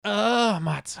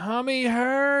my tummy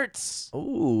hurts.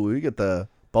 Ooh, you get the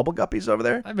bubble guppies over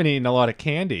there? I've been eating a lot of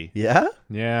candy. Yeah?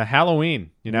 Yeah,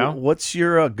 Halloween, you know? What's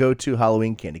your go-to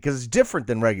Halloween candy? Because it's different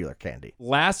than regular candy.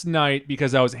 Last night,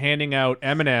 because I was handing out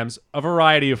M&Ms, a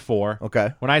variety of 4.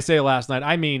 Okay. When I say last night,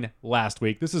 I mean last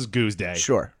week. This is Goose Day.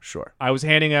 Sure. I was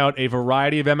handing out a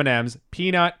variety of M&Ms,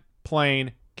 peanut,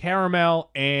 plain,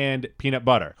 caramel, and peanut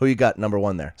butter. Who you got number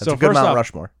 1 there? That's So a good first Mount off,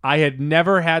 Rushmore. I had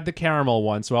never had the caramel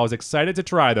one, so I was excited to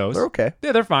try those. They're okay.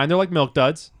 Yeah, they're fine. They're like milk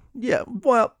duds. Yeah,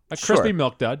 well, A crispy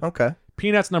milk dud. Okay.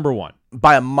 Peanut's number 1.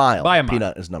 By a mile. By a mile.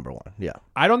 Peanut is number 1. Yeah.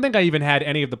 I don't think I even had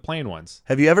any of the plain ones.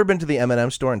 Have you ever been to the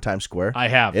M&M store in Times Square? I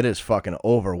have. It is fucking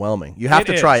overwhelming. You have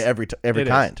to try every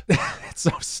kind. It's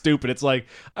so stupid. It's like,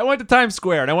 I went to Times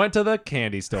Square and I went to the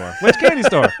candy store. Which candy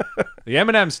store? The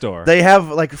M&M store. They have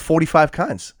like 45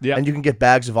 kinds. Yeah. And you can get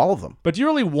bags of all of them. But do you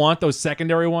really want those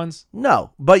secondary ones?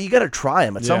 No, but you got to try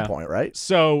them at some point, right?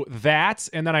 So that,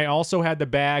 and then I also had the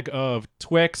bag of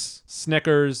Twix,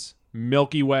 Snickers,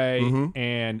 Milky Way,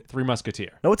 and Three Musketeer.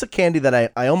 No, it's a candy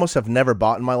that I almost have never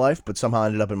bought in my life, but somehow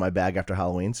ended up in my bag after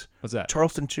Halloween's. What's that?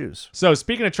 Charleston Chews. So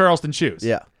speaking of Charleston Chews.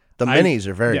 Yeah. The minis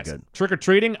are very good.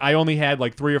 Trick-or-treating, I only had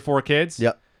like 3 or 4 kids.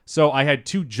 Yep. So I had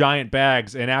 2 giant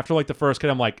bags, and after like the first kid,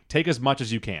 I'm like, take as much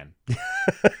as you can.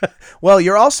 Well,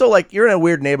 you're also like, you're in a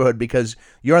weird neighborhood because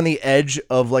you're on the edge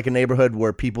of like a neighborhood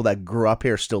where people that grew up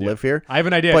here still live here. I have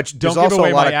an idea. But Don't there's give also away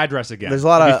a lot my of- address again. There's a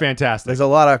lot That'd of be fantastic. There's a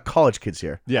lot of college kids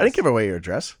here. Yes. I didn't give away your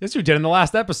address. Yes, you did in the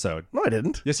last episode. No, I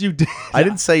didn't. Yes, you did. I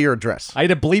didn't say your address. I had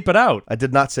to bleep it out. I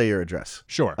did not say your address.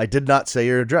 Sure. I did not say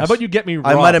your address. How about you get me robbed?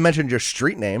 I might have mentioned your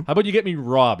street name. How about you get me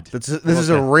robbed? This is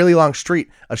a really long street,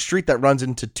 a street that runs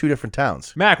into 2 different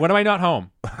towns. Mac, when am I not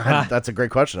home? That's a great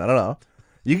question. I don't know.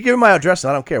 You can give me my address, and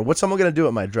I don't care. What's someone going to do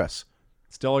with my address?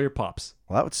 Steal all your pops.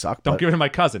 Well, that would suck. Don't but- give it to my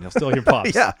cousin. He'll steal your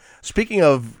pops. Yeah. Speaking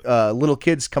of little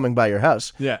kids coming by your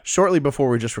house, shortly before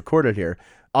we just recorded here,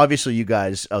 obviously you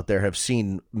guys out there have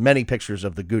seen many pictures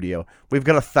of the Gudio. We've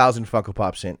got 1,000 Funko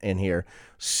Pops in here,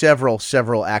 several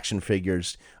several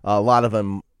figures, a lot of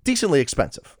them decently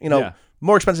expensive. You know,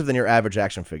 more expensive than your average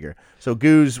action figure. So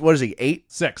Goose, what is he,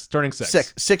 8? 6, turning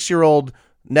 6. 6-year-old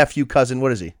nephew, cousin,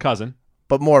 what is he? Cousin.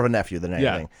 But more of a nephew than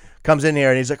anything. Comes in here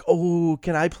and he's like, oh,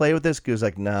 can I play with this? Goo's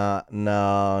like, no,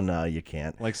 you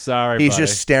can't. Like, sorry, He's buddy.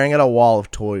 just staring at a wall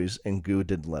of toys, and Goo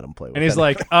didn't let him play with it. And he's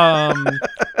like,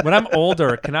 when I'm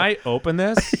older, can I open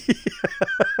this?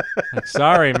 Like,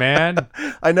 sorry, man.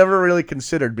 I never really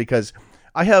considered because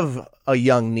I have a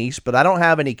young niece, but I don't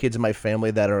have any kids in my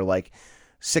family that are like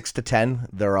 6 to 10.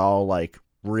 They're all like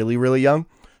really, really young.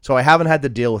 So I haven't had to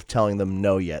deal with telling them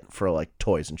no yet for like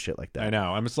toys and shit like that. I know.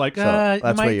 I'm just like, So that's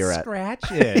you might where you're at.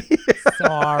 scratch it.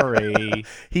 Sorry.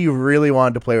 He really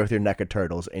wanted to play with your NECA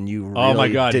turtles, and you really Oh my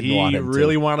God. didn't He want him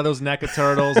really to. wanted those NECA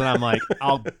turtles. And I'm like,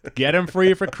 I'll get him for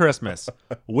you for Christmas.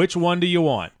 Which one do you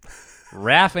want?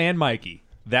 Raph and Mikey.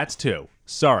 That's 2.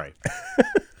 Sorry.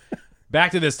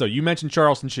 Back to this, though. You mentioned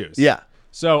Charleston Chews. Yeah.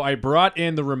 So I brought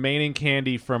in the remaining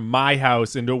candy from my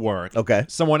house into work. Okay.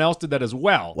 Someone else did that as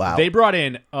well. Wow. They brought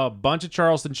in a bunch of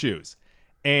Charleston Chews.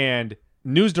 And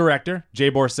news director,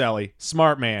 Jay Borselli,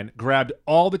 smart man, grabbed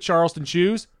all the Charleston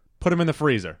Chews, put them in the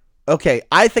freezer. Okay,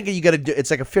 I think you got to do.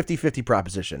 It's like a 50-50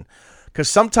 proposition, because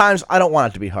sometimes I don't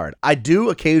want it to be hard. I do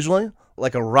occasionally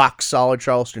like a rock solid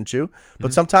Charleston Chew,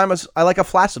 but sometimes I like a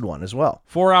flaccid one as well.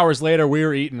 4 hours later, we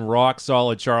were eating rock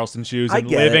solid Charleston Chews I and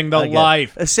get living it, the I get it.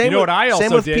 life. Same you know with- what I also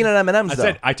same with did? peanut M&Ms, I though.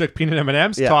 said I took peanut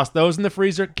M&Ms, tossed those in the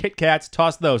freezer. Kit Kats,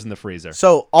 tossed those in the freezer.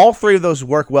 So all 3 of those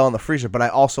work well in the freezer, but I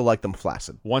also like them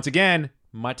flaccid. Once again,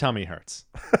 my tummy hurts.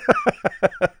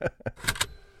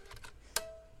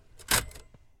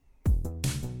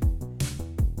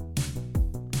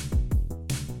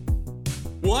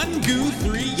 One goo,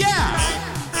 3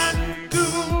 yeah.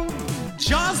 Goo,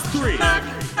 Jaws 3.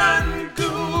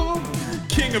 Goo,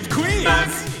 King of Queens.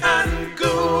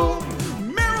 Goo,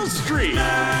 Meryl Streep.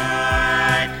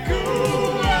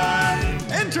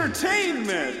 Goo,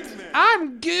 Entertainment.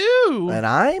 I'm Goo. And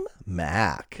I'm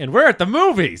Mac. And we're at the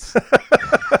movies.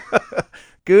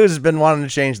 Goo's been wanting to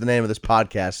change the name of this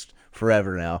podcast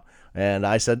forever now. And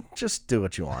I said, just do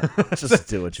what you want. Just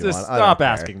do what you Just want. I stop don't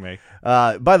care. asking me.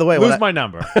 By the way, Lose my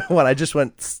number. when I just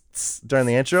went during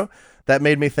the intro, that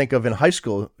made me think of in high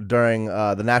school during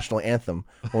the national anthem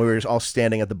when we were all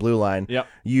standing at the blue line. Yep.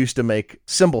 You used to make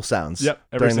cymbal sounds Yep,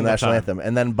 every during the single national time. anthem.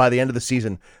 And then by the end of the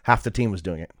season, half the team was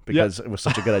doing it because it was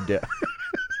such a good idea.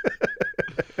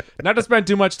 Not to spend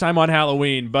too much time on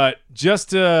Halloween, but just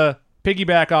to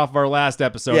piggyback off of our last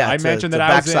episode, I mentioned that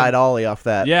I was backside ollie off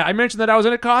that. Yeah, I mentioned that I was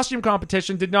in a costume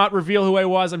competition, did not reveal who I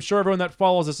was. I'm sure everyone that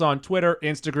follows us on Twitter,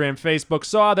 Instagram, Facebook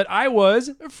saw that I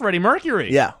was Freddie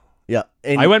Mercury. Yeah. Yeah.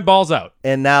 And, I went balls out.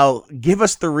 And now give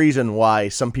us the reason why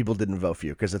some people didn't vote for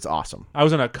you, because it's awesome. I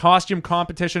was in a costume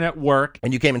competition at work.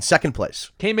 And you came in second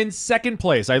place. Came in second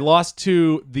place. I lost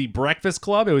to the Breakfast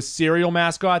Club. It was cereal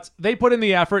mascots. They put in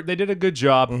the effort. They did a good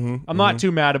job. I'm not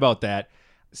too mad about that.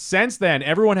 Since then,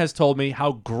 everyone has told me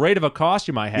how great of a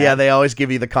costume I had. Yeah, they always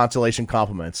give you the consolation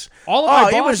compliments. All of my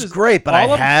it bosses, was great, but I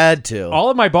had to. All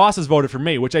of my bosses voted for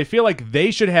me, which I feel like they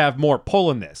should have more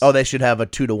pull in this. Oh, they should have a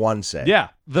 2-to-1 say. Yeah,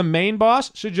 the main boss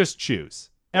should just choose.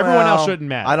 Everyone else shouldn't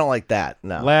matter. I don't like that,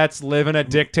 no. Let's live in a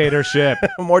dictatorship.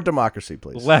 More democracy,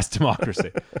 please. Less democracy.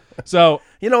 So,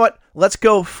 you know what? Let's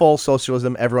go full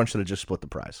socialism. Everyone should have just split the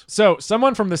prize. So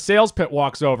someone from the sales pit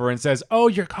walks over and says, "Oh,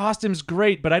 your costume's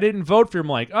great, but I didn't vote for you." I'm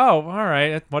like, "Oh, all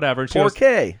right, whatever." And she goes,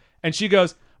 4K. And she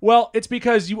goes, "Well, it's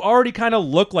because you already kind of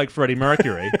look like Freddie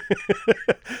Mercury."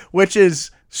 Which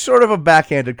is sort of a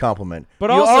backhanded compliment. But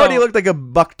you also, already look like a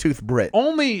buck-toothed Brit.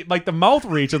 Only like the mouth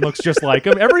region looks just like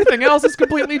him. Everything else is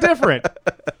completely different.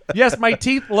 Yes, my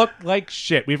teeth look like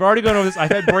shit. We've already gone over this.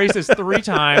 I've had braces 3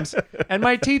 times, and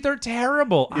my teeth are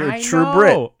terrible. You're a true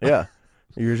Brit. Yeah.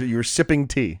 You're sipping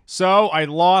tea. So I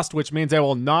lost, which means I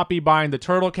will not be buying the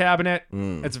turtle cabinet.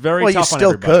 It's very well, tough you on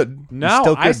still everybody. could. No, you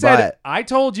still could I said buy it. I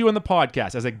told you in the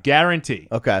podcast as a guarantee.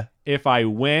 Okay. If I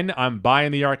win, I'm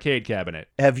buying the arcade cabinet.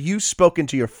 Have you spoken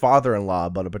to your father-in-law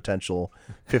about a potential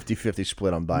 50-50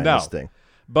 split on buying this thing?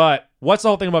 But what's the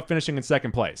whole thing about finishing in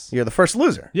second place? You're the first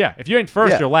loser. Yeah, if you ain't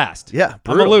first, you're last. Yeah,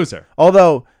 brutal. I'm a loser.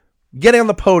 Although, getting on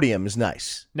the podium is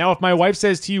nice. Now, if my wife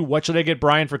says to you, "What should I get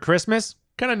Brian for Christmas?"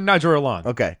 kind of nudge her along.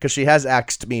 Okay, because she has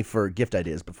asked me for gift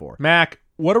ideas before. Mac,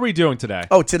 what are we doing today?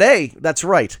 Oh, today, that's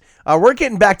right. We're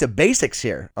getting back to basics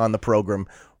here on the program.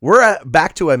 We're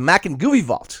back to a Mac and Guvie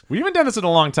vault. We haven't done this in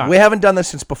a long time. We haven't done this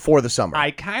since before the summer.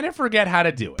 I kind of forget how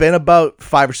to do it. Been about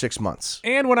 5 or 6 months.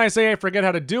 And when I say I forget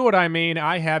how to do it, I mean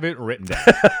I have it written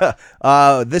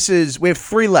down. We have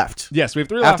 3 left. Yes, we have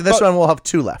 3 left. After this one, we'll have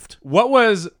 2 left. What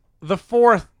was the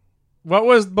 4th? What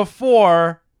was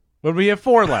before when we have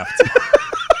 4 left?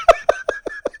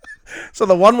 So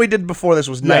the one we did before this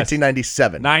was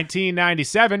 1997.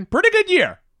 1997. Pretty good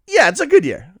year. Yeah, it's a good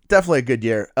year. Definitely a good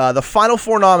year. The final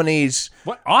 4 nominees.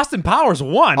 What? Austin Powers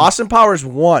won. Austin Powers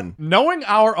won. Knowing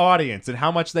our audience and how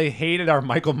much they hated our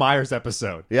Michael Myers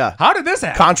episode. Yeah. How did this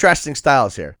happen? Contrasting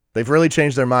styles here. They've really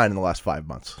changed their mind in the last 5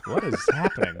 months. What is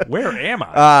happening? Where am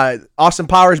I? Austin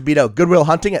Powers beat out Good Will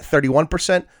Hunting at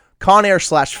 31%. Con Air /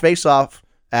 Face Off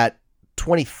at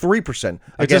 23%.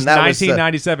 Again, that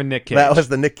 1997 Nick Cage. That was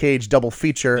the Nick Cage double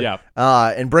feature. Yeah.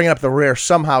 And bringing up the rear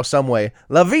somehow, some way.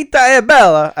 La Vita e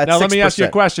Bella at 6%. Now let me ask you a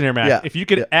question here, Matt. Yeah. If you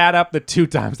could add up the 2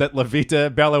 times that La Vita e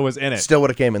Bella was in it, still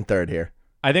would have came in 3rd here.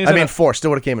 I think 4. Still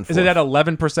would have came in 4th. Is it at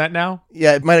 11% now?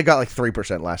 Yeah, it might have got like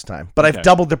 3% last time. But I've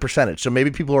doubled the percentage, so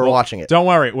maybe people are watching it. Don't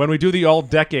worry. When we do the all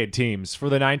decade teams for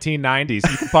the 1990s,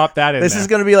 you can pop that in This is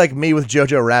going to be like me with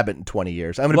Jojo Rabbit in 20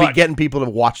 years. I'm going to be getting people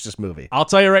to watch this movie. I'll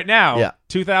tell you right now,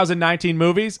 2019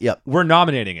 movies, we're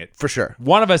nominating it. For sure.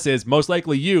 One of us is, most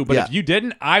likely you, but if you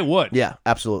didn't, I would. Yeah,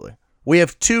 absolutely. We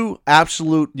have 2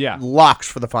 absolute locks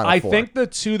for the final 4. I think the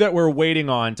 2 that we're waiting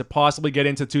on to possibly get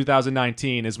into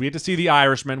 2019 is we have to see The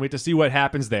Irishman. We have to see what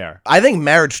happens there. I think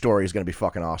Marriage Story is going to be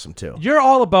fucking awesome, too. You're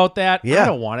all about that. Yeah. I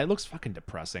don't want it. It looks fucking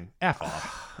depressing. F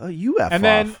off. You F off. And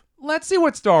then let's see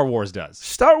what Star Wars does.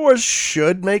 Star Wars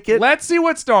should make it. Let's see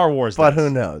what Star Wars does. But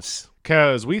who knows?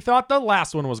 Because we thought the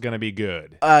last one was going to be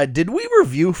good. Did we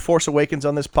review Force Awakens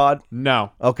on this pod?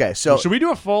 No. Okay, so... Should we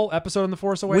do a full episode on The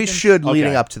Force Awakens? We should,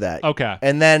 leading up to that. Okay.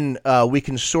 And then we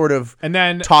can sort of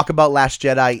talk about Last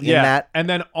Jedi in that. And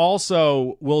then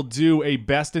also we'll do a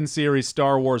Best in Series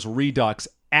Star Wars Redux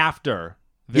after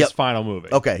this final movie.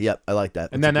 Okay, yep, I like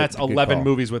that. And then that's 11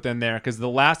 movies within there. Because the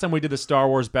last time we did the Star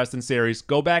Wars Best in Series,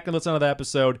 go back and listen to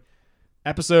the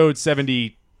episode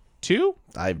 72?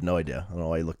 I have no idea. I don't know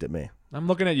why you looked at me. I'm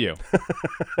looking at you.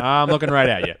 I'm looking right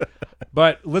at you.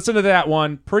 But listen to that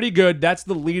one. Pretty good. That's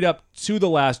the lead up to The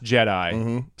Last Jedi.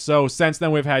 Mm-hmm. So since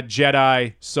then, we've had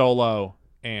Jedi, Solo,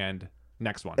 and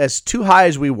next one. As too high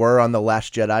as we were on The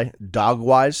Last Jedi,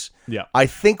 dog-wise, I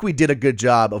think we did a good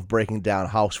job of breaking down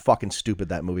how fucking stupid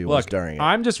that movie was during it.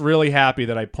 I'm just really happy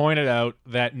that I pointed out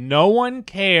that no one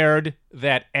cared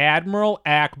that Admiral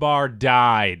Akbar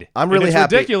died. I'm really happy.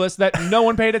 It's ridiculous that no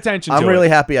one paid attention to it. I'm really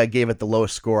happy I gave it the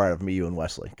lowest score out of me, you, and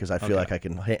Wesley, because I feel like I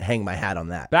can hang my hat on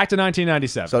that. Back to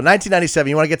 1997. So 1997,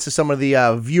 you want to get to some of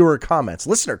the viewer comments,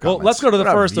 listener comments. Well, let's go to the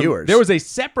first one. There was a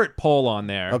separate poll on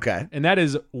there. Okay. And that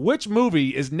is, which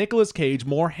movie is Nicolas Cage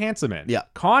more handsome in? Yeah.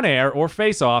 Con Air or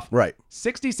Face Off? Right.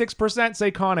 66%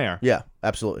 say Con Air. Yeah,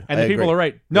 absolutely. And the people are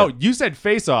right. No, you said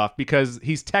Face Off because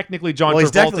he's technically John Travolta. Well,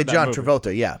 he's definitely John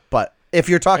Travolta, yeah. But If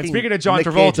you're talking, and speaking of John Nick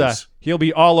Travolta, Cage's, he'll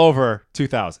be all over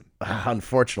 2000.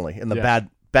 Unfortunately, in the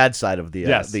bad side of the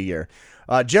year.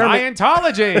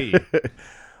 Scientology.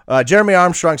 Jeremy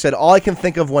Armstrong said, all I can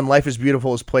think of when Life is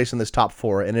Beautiful is placed in this top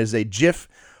 4, and it is a gif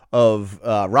of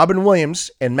Robin Williams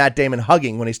and Matt Damon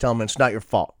hugging when he's telling him it's not your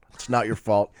fault. It's not your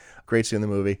fault. Great scene in the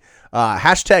movie.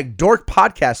 Hashtag Dork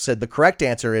Podcast said the correct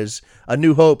answer is A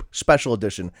New Hope Special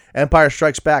Edition, Empire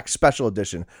Strikes Back Special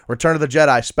Edition, Return of the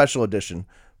Jedi Special Edition.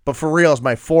 But for reals,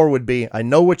 my 4 would be I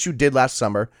Know What You Did Last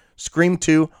Summer, Scream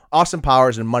 2, Austin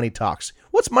Powers, and Money Talks.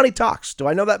 What's Money Talks? Do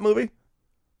I know that movie?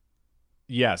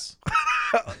 Yes.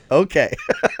 Okay.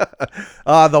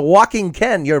 The Walking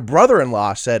Ken, your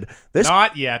brother-in-law, said this.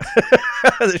 Not yet.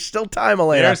 There's still time,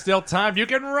 Elena. There's still time. You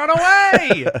can run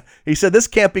away. He said this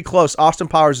can't be close. Austin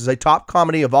Powers is a top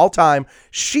comedy of all time.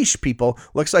 Sheesh, people.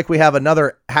 Looks like we have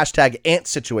another hashtag ant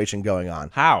situation going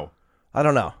on. How? I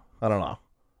don't know. I don't know.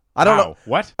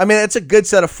 What? I mean, it's a good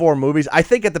set of 4 movies. I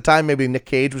think at the time maybe Nick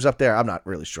Cage was up there. I'm not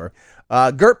really sure.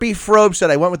 Gert B. Frobe said,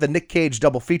 I went with the Nick Cage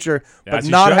double feature, but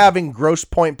not having Gross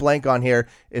Point Blank on here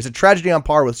is a tragedy on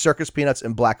par with Circus Peanuts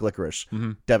and Black Licorice.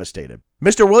 Mm-hmm. Devastated.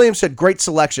 Mr. Williams said, great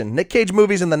selection. Nick Cage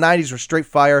movies in the 90s were straight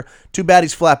fire. Too bad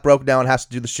he's flat broke now and has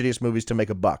to do the shittiest movies to make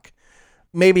a buck.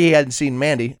 Maybe he hadn't seen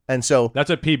Mandy, and so... That's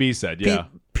what PB said, yeah.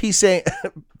 P.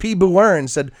 Buern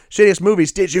said, shittiest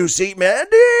movies, did you see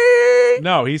Mandy?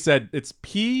 No, he said, it's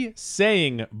P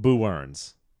saying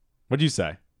Buerns. What'd you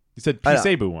say? You said P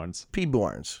say Buerns. P.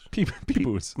 Buerns. P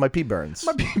Boos. My P. Burns.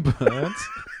 My P. Burns.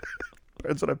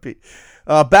 Burns what I P.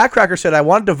 Backcracker said, I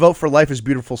wanted to vote for Life is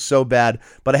Beautiful so bad,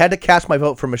 but I had to cast my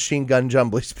vote for Machine Gun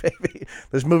Jumblies, baby.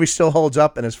 This movie still holds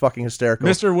up and is fucking hysterical.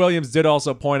 Mr. Williams did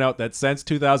also point out that since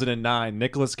 2009,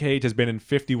 Nicolas Cage has been in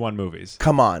 51 movies.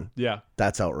 Come on. Yeah.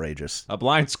 That's outrageous. A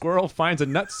blind squirrel finds a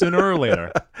nut sooner or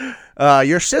later.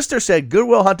 Your sister said Good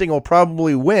Will Hunting will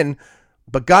probably win,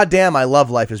 but goddamn, I love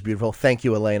Life is Beautiful. Thank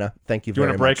you, Elena. Thank you very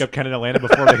much. Do you want to break up Ken and Elena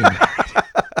before they get married?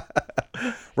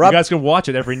 You guys can watch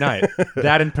it every night.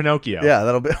 That and Pinocchio. Yeah,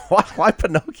 that'll be... Why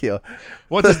Pinocchio?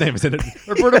 What's his name? Is it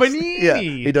Roberto Benigni? Yeah,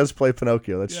 he does play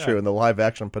Pinocchio. That's true, in the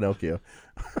live-action Pinocchio.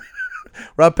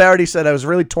 Rob Parody said, I was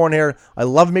really torn here. I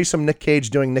love me some Nick Cage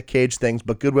doing Nick Cage things,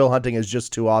 but Good Will Hunting is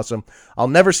just too awesome. I'll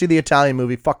never see the Italian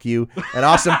movie. Fuck you. And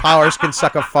Austin Powers can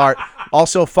suck a fart.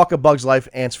 Also, fuck A Bug's Life.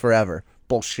 Ants forever.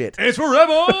 Bullshit. It's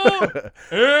forever.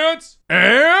 Ants.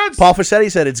 Paul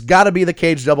Facchetti said, it's got to be the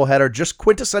Cage doubleheader. Just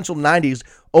quintessential 90s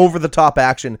over-the-top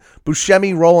action.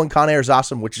 Buscemi rolling Con Air is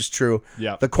awesome, which is true.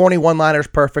 Yeah. The corny one-liner's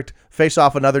perfect. Face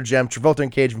Off, another gem. Travolta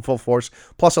and Cage in full force.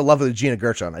 Plus a lovely Gina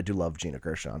Gershon. I do love Gina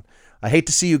Gershon. I hate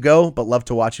to see you go, but love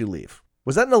to watch you leave.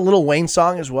 Was that in a Lil Wayne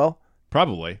song as well?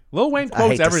 Probably. Lil Wayne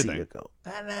quotes everything. I hate to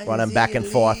see you go. Running back and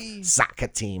forth. Soccer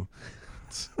team.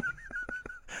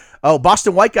 Oh,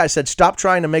 Boston White Guy said, stop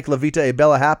trying to make La Vita e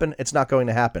Bella happen. It's not going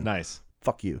to happen. Nice.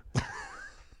 Fuck you.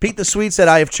 Pete the Swede said,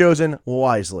 I have chosen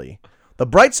wisely. The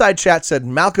Brightside chat said,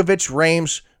 Malkovich,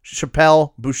 Rames,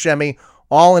 Chappelle, Buscemi,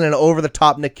 all in an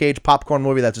over-the-top Nick Cage popcorn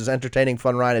movie that's as entertaining,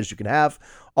 fun ride as you can have.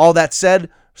 All that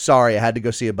said, sorry, I had to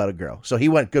go see About a Girl. So he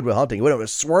went Good Will Hunting. He went with a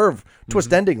swerve,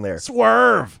 twist ending there.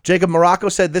 Swerve. Jacob Morocco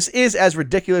said, this is as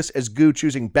ridiculous as Goo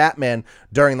choosing Batman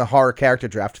during the horror character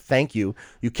draft. Thank you.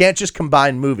 You can't just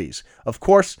combine movies. Of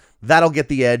course, that'll get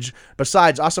the edge.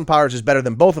 Besides, Austin Powers is better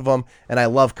than both of them, and I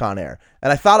love Con Air.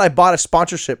 And I thought I bought a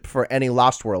sponsorship for any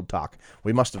Lost World talk.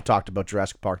 We must have talked about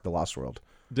Jurassic Park, The Lost World.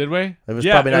 Did we? It was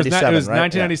probably 97, it was right?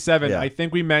 1997. Yeah. I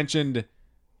think we mentioned,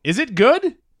 is it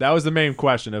good? That was the main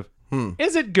question of,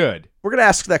 is it good? We're going to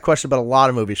ask that question about a lot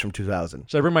of movies from 2000.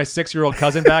 Should I bring my 6-year-old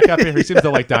cousin back up here? He seems to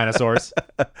like dinosaurs.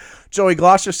 Joey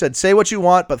Gloucester said, say what you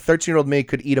want, but 13-year-old me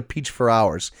could eat a peach for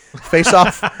hours. Face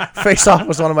Off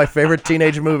was one of my favorite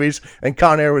teenage movies, and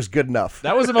Con Air was good enough.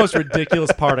 That was the most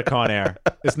ridiculous part of Con Air.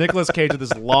 It's Nicolas Cage with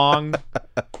this long,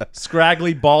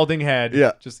 scraggly, balding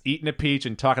head, just eating a peach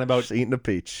and talking about just eating a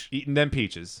peach. Eating them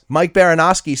peaches. Mike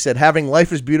Baranowski said, having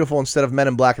Life is Beautiful instead of Men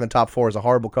in Black in the top 4 is a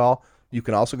horrible call. You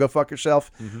can also go fuck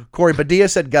yourself. Corey Padilla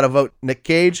said, gotta vote Nick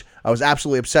Cage. I was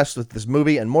absolutely obsessed with this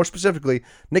movie, and more specifically,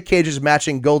 Nick Cage's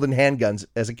matching golden handguns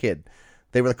as a kid.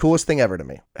 They were the coolest thing ever to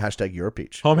me. Hashtag you're a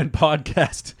peach. Home and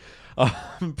Podcast,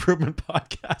 Improvement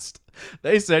Podcast.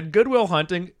 They said Good Will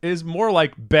Hunting is more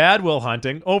like Bad Will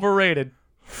Hunting, overrated.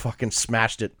 Fucking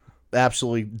smashed it.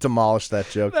 Absolutely demolished that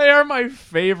joke. They are my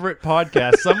favorite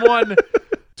podcast. Someone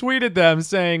tweeted them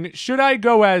saying, should I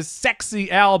go as sexy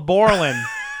Al Borland?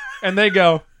 And they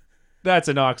go, that's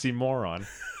an oxymoron.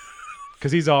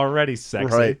 Because he's already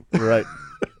sexy. Right.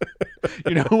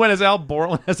 You know who went as Al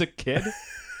Borland as a kid?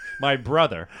 My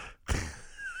brother.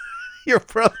 Your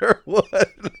brother would.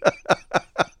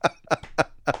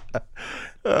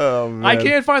 Oh, man. I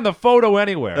can't find the photo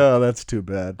anywhere. Oh, that's too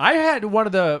bad. I had one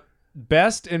of the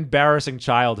best embarrassing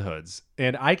childhoods,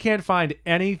 and I can't find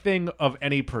anything of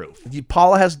any proof.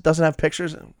 Paula doesn't have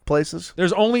pictures in places?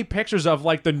 There's only pictures of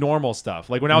like the normal stuff,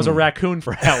 like when I was a raccoon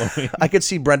for Halloween. I could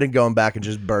see Brendan going back and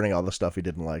just burning all the stuff he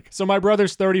didn't like. So my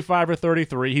brother's 35 or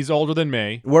 33. He's older than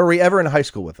me. Were we ever in high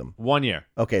school with him? 1 year.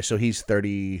 Okay, so he's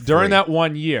 33. During that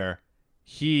 1 year,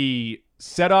 he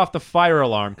set off the fire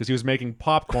alarm because he was making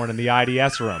popcorn in the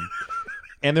IDS room.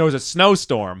 And there was a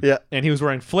snowstorm, and he was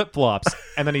wearing flip-flops,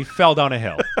 and then he fell down a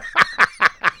hill.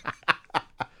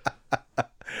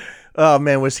 Oh,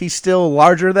 man, was he still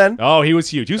larger then? Oh, he was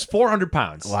huge. He was 400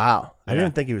 pounds. Wow. I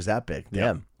didn't think he was that big.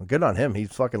 Damn. Well, good on him. He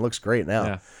fucking looks great now.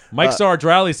 Yeah. Mike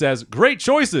Sardrali says, great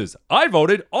choices. I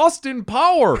voted Austin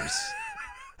Powers.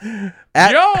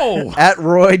 At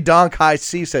Roy Donk High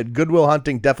C said, Goodwill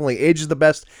Hunting definitely ages the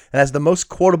best and has the most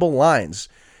quotable lines.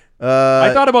 I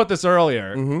thought about this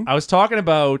earlier. I was talking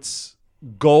about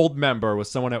Gold Member with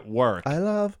someone at work. I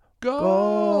love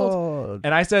Gold.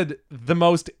 And I said the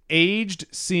most aged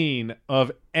scene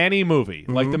of any movie,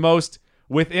 like the most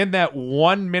within that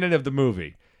 1 minute of the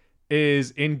movie,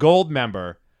 is in Gold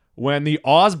Member when the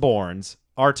Osbournes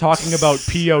are talking about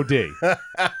POD.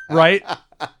 Right?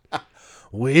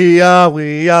 We are.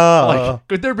 Like,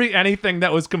 could there be anything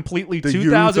that was completely the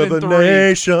 2003? Youth of the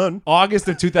nation. August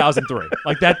of 2003.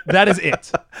 Like that is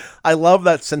it. I love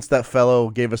that since that fellow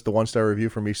gave us the 1-star review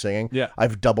for me singing, Yeah.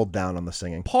 I've doubled down on the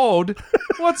singing. Pod?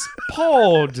 What's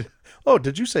pod? Oh,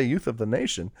 did you say Youth of the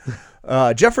Nation?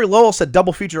 Jeffrey Lowell said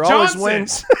double feature always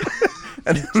wins.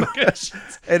 And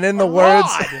in the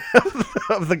words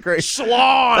of the great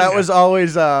Schlong, that was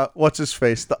always what's his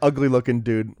face, the ugly looking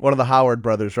dude, one of the Howard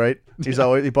brothers, right? He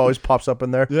always pops up in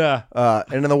there. Yeah.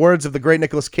 And in the words of the great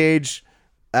Nicolas Cage,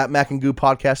 at Mac and Goo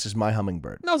podcast is my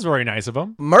hummingbird. That was very nice of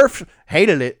him. Murph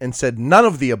hated it and said none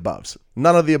of the aboves.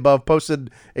 None of the above.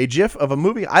 Posted a GIF of a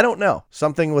movie. I don't know.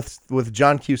 Something with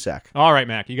John Cusack. All right,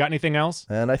 Mac. You got anything else?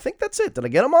 And I think that's it. Did I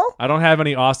get them all? I don't have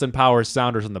any Austin Powers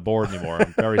sounders on the board anymore.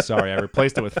 I'm very sorry. I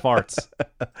replaced it with farts.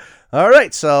 All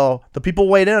right. So the people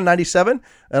weighed in on 97,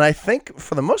 and I think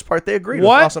for the most part they agreed with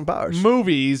Austin Powers.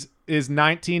 Movies is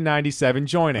 1997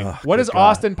 joining? What is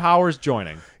Austin Powers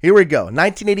joining? Here we go.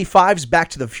 1985's Back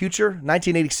to the Future.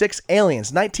 1986,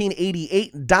 Aliens.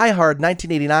 1988, Die Hard.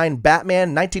 1989,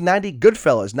 Batman. 1990,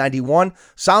 Goodfellas. 91,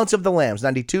 Silence of the Lambs.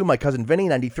 92, My Cousin Vinny.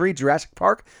 93, Jurassic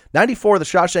Park. 94, The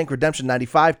Shawshank Redemption.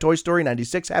 95, Toy Story.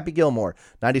 96, Happy Gilmore.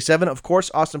 97, of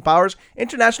course, Austin Powers,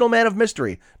 International Man of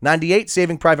Mystery. 98,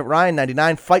 Saving Private Ryan.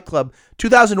 99, Fight Club.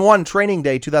 2001, Training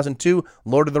Day. 2002,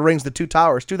 Lord of the Rings, The Two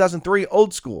Towers. 2003,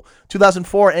 Old School.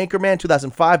 2004, Anchorman.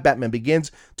 2005, Batman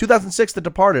Begins. 2006, The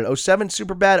Departed. 07,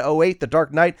 Superbad. 08, The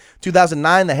Dark Knight.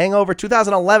 2009, The Hangover.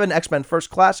 2011, X-Men First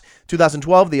Class.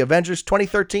 2012, The Avengers.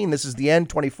 2013, This Is the End.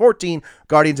 2014,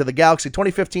 Guardians of the Galaxy.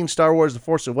 2015, Star Wars The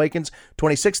Force Awakens.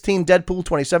 2016, Deadpool.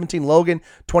 2017, Logan.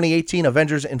 2018,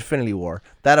 Avengers Infinity War.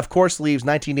 That, of course, leaves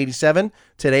 1987,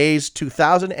 today's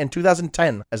 2000, and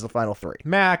 2010 as the final three.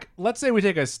 Mac, let's say we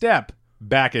take a step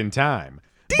back in time.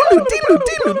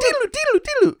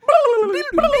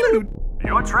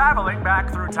 You're traveling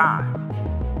back through time.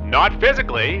 Not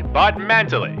physically, but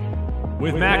mentally.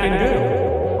 With Mac and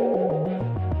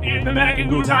Goo. In the Mac and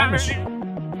Goo time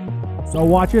machine. So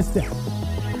watch your step.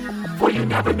 For you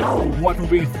never know what will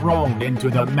be thrown into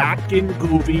the Mac and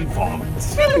Guvie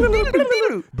vaults.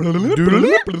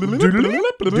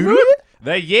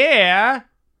 The year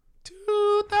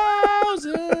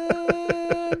 2000.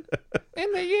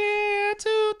 In the year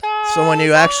 2000. So when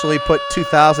you actually put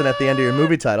 2000 at the end of your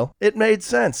movie title, it made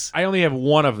sense. I only have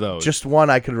one of those. Just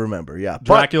one I could remember, yeah.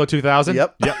 Dracula 2000?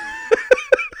 Yep.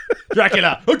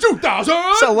 Dracula 2000!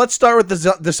 So let's start with the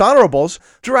dishonorables.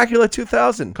 Dracula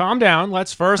 2000. Calm down.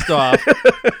 Let's first off,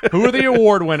 who are the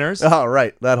award winners? Oh,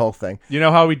 right. That whole thing. You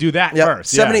know how we do that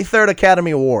first. 73rd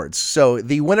Academy Awards. So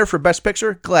the winner for Best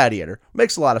Picture, Gladiator.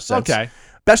 Makes a lot of sense. Okay.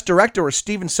 Best Director was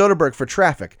Steven Soderbergh for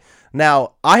Traffic.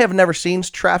 Now, I have never seen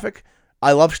Traffic.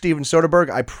 I love Steven Soderbergh.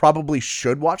 I probably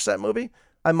should watch that movie.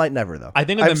 I might never, though. I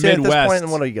think in the Midwest, at this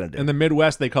point, what are you going to do? In the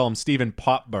Midwest, they call him Steven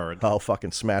Popberg. Oh,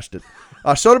 fucking smashed it.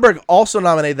 Soderbergh also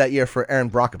nominated that year for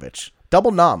Aaron Brockovich. Double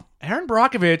nom. Aaron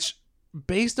Brockovich,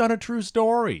 based on a true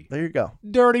story. There you go.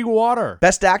 Dirty Water.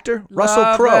 Best Actor, Russell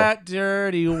Love Crowe. That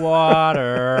dirty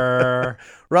water.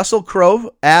 Russell Crowe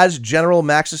as General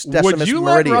Maximus Decimus Would you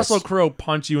Meridius. let Russell Crowe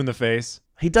punch you in the face?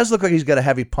 He does look like he's got a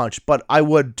heavy punch, but I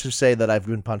would to say that I've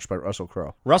been punched by Russell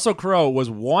Crowe. Russell Crowe was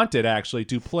wanted, actually,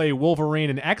 to play Wolverine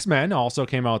in X-Men, also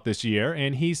came out this year,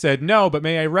 and he said, no, but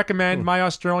may I recommend My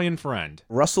Australian Friend.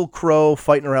 Russell Crowe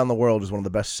fighting around the world is one of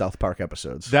the best South Park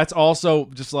episodes. That's also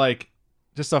just like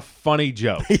just a funny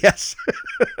joke. Yes.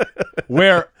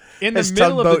 Where in the His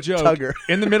middle of the tugboat joke,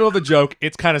 tugger.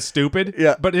 it's kind of stupid.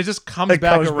 Yeah. But it just comes It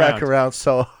back comes around. back around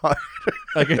so hard.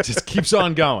 Like it just keeps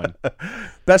on going.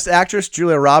 Best actress,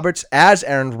 Julia Roberts as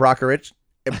Erin Brockovich.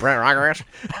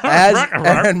 As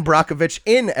Erin Brockovich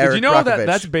in Eric Did you know Brockovich. that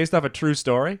that's based off a true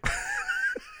story?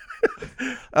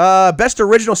 Best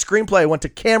original screenplay went to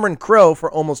Cameron Crowe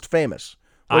for Almost Famous.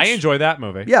 I enjoy that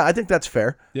movie. Yeah, I think that's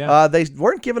fair. Yeah. They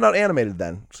weren't giving out animated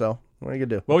then, so what are you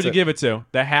gonna do? What would you give it to?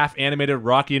 The half animated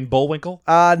Rocky and Bullwinkle?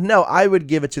 No, I would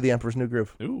give it to The Emperor's New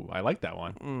Groove. Ooh, I like that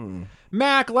one.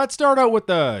 Mac, let's start out with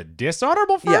the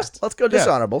dishonorable first. Yeah, let's go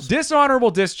dishonorables. Dishonorable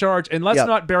discharge, and let's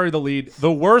not bury the lead.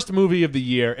 The worst movie of the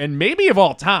year, and maybe of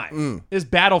all time, is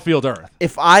Battlefield Earth.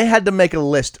 If I had to make a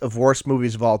list of worst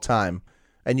movies of all time,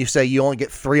 and you say you only get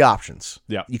 3 options,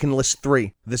 you can list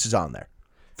 3. This is on there.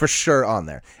 For sure on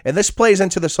there. And this plays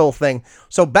into this whole thing.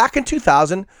 So back in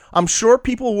 2000, I'm sure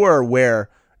people were aware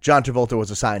John Travolta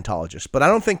was a Scientologist, but I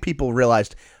don't think people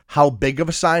realized how big of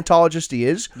a Scientologist he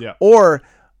is, or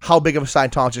how big of a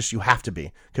Scientologist you have to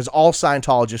be, because all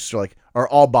Scientologists are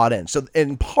all bought in. So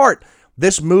in part,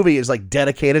 this movie is like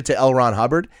dedicated to L. Ron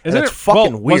Hubbard. Isn't it's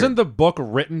fucking weird. Wasn't the book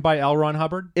written by L. Ron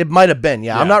Hubbard? It might have been,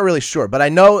 yeah. I'm not really sure, but I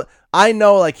know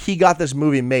like he got this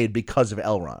movie made because of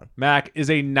L. Ron. Mac,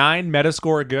 is a 9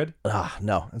 Metascore good?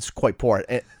 No, it's quite poor.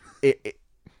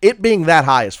 It being that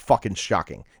high is fucking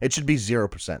shocking. It should be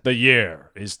 0%. The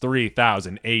year is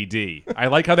 3000 AD. I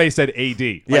like how they said AD.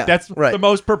 Like, Yeah, that's right. the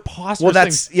most preposterous Well,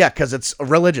 that's thing. yeah, because it's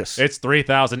religious. It's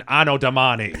 3000 Anno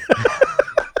Domini.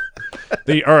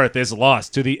 The Earth is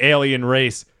lost to the alien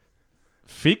race.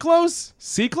 Feclos?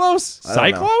 Cyclos?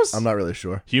 I don't know. Cyclos? I'm not really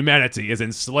sure. Humanity is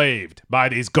enslaved by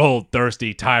these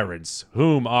gold-thirsty tyrants,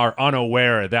 whom are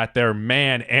unaware that their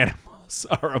man-animals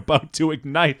are about to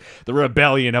ignite the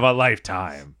rebellion of a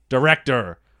lifetime.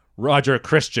 Director, Roger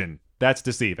Christian. That's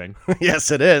deceiving. Yes,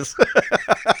 it is.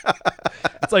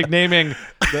 It's like naming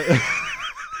the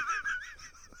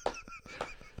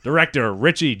director,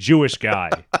 Richie Jewish guy.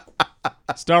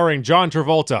 Starring John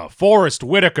Travolta, Forrest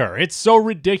Whitaker. It's so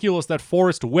ridiculous that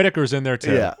Forrest Whitaker's in there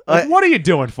too. Yeah. Like, what are you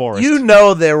doing, Forrest? You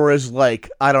know there was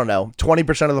like, I don't know,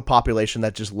 20% of the population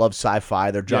that just loves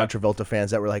sci-fi. They're John Travolta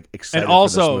fans that were like excited and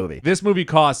also, for this movie. This movie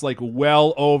costs like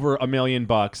well over $1 million.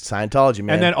 Scientology,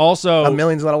 man. And then also... $1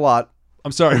 million's not a lot.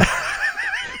 I'm sorry.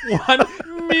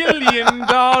 $1 million.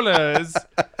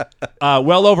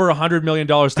 Well over $100 million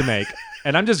to make.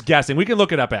 And I'm just guessing. We can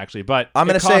look it up actually, but I'm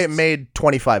going to say it made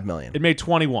 $25 million. It made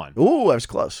 21. Ooh, I was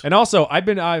close. And also,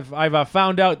 I've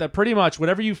found out that pretty much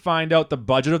whatever you find out the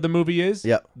budget of the movie is,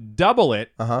 double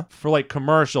it for like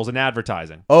commercials and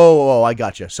advertising. Oh, I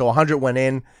gotcha. So 100 went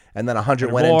in, and then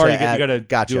 100 went into you gotta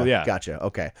gotcha. Gotcha.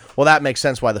 Okay. Well, that makes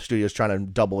sense why the studio's trying to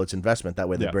double its investment. That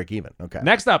way they break even. Okay.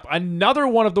 Next up, another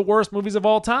one of the worst movies of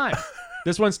all time.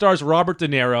 This one stars Robert De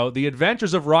Niro, The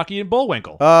Adventures of Rocky and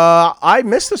Bullwinkle. I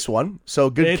missed this one,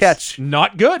 so good catch.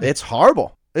 Not good. It's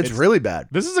horrible. It's really bad.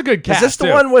 This is a good cast. Is this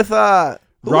the one with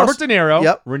Robert De Niro,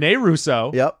 Yep. Rene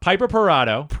Russo, Piper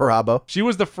Perabo. Parabo. She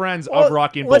was the friends of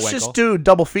Rocky and Bullwinkle. Let's just do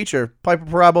double feature Piper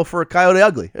Parabo for Coyote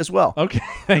Ugly as well. Okay,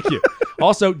 thank you.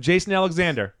 Also, Jason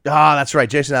Alexander. That's right.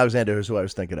 Jason Alexander is who I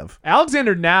was thinking of.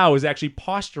 Alexander now is actually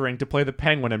posturing to play the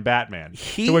Penguin in Batman.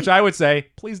 To which I would say,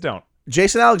 please don't.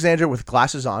 Jason Alexander with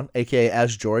glasses on, a.k.a.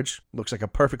 as George, looks like a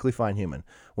perfectly fine human.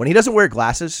 When he doesn't wear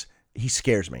glasses, he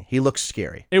scares me. He looks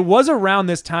scary. It was around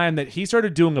this time that he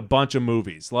started doing a bunch of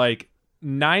movies. Like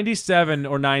 97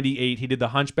 or 98, he did The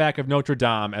Hunchback of Notre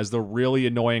Dame as the really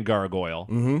annoying gargoyle.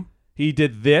 Mm-hmm. He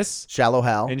did this. Shallow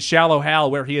Hal. In Shallow Hal,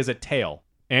 where he has a tail.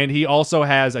 And he also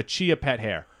has a chia pet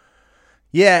hair.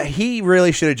 Yeah, he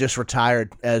really should have just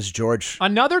retired as George.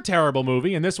 Another terrible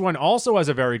movie, and this one also has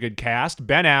a very good cast.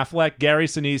 Ben Affleck, Gary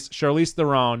Sinise, Charlize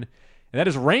Theron, and that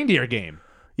is Reindeer Game.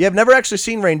 Yeah, I've never actually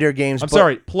seen Reindeer Games. I'm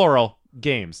sorry, plural,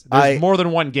 games. There's more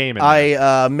than one game in there.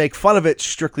 I make fun of it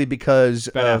strictly because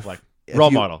Ben Affleck.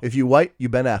 Role model. If you white, you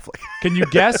Ben Affleck. Can you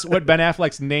guess what Ben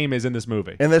Affleck's name is in this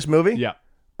movie? In this movie? Yeah.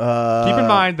 Keep in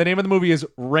mind, the name of the movie is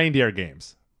Reindeer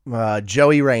Games.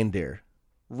 Joey Reindeer.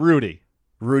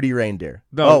 Rudy Reindeer.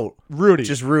 No, Rudy.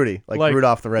 Just Rudy. Like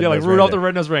Rudolph the Red-Nosed Reindeer. Yeah, like Rudolph the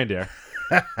Red-Nosed Reindeer.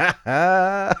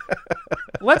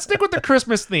 Let's stick with the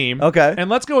Christmas theme. Okay. And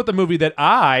let's go with the movie that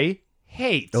I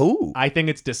hate. Ooh. I think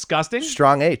it's disgusting.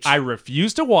 Strong H. I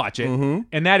refuse to watch it. Mm-hmm.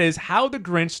 And that is How the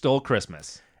Grinch Stole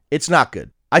Christmas. It's not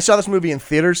good. I saw this movie in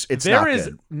theaters. It's not good. There is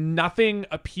nothing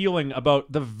appealing about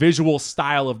the visual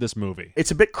style of this movie.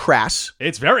 It's a bit crass.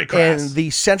 It's very crass. And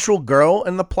the central girl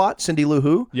in the plot, Cindy Lou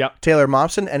Who, Yep. Taylor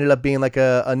Momsen, ended up being like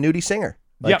a nudie singer.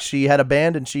 Like Yep. she had a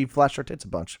band and she flashed her tits a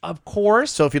bunch. Of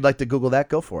course. So if you'd like to Google that,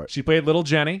 go for it. She played Little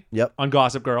Jenny Yep. on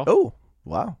Gossip Girl. Oh,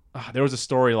 wow. There was a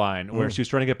storyline where she was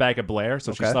trying to get back at Blair,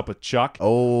 so she Okay. slept with Chuck.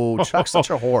 Oh, Chuck's such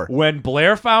a whore. When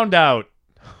Blair found out,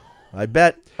 I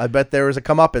bet there was a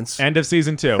comeuppance. end of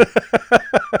season 2.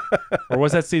 Or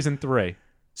was that season 3?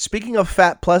 Speaking of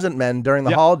fat, pleasant men during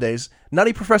the Yep. holidays,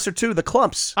 Nutty Professor 2, The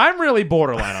Clumps. I'm really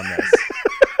borderline on this.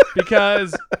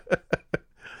 Because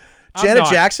I'm Janet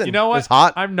not. Jackson You know what? is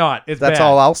hot. I'm not. It's That's bad.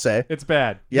 all I'll say. It's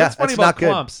bad. Yeah, What's funny that's about not good.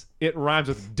 clumps? It rhymes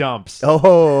with dumps.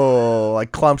 Oh,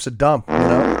 like clumps of dump, you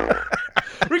know?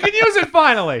 We can use it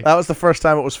finally. That was the first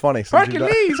time it was funny. since you've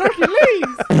done-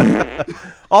 Hercules.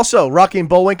 Also, Rocky and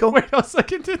Bullwinkle. Wait a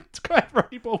second to describe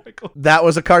Rocky Bullwinkle. That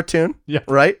was a cartoon. Yep.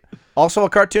 Right? Also a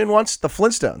cartoon once, The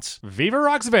Flintstones. Viva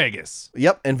Rocks Vegas.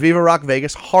 Yep, and Viva Rock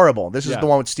Vegas, horrible. This is Yeah. the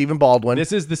one with Stephen Baldwin.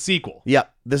 This is the sequel.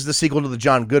 Yep, this is the sequel to the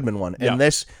John Goodman one. Yeah. And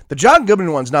the John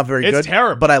Goodman one's not very It's good.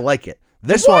 terrible. But I like it.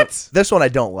 This What? one I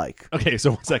don't like. Okay,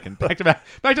 so 1 second. Back to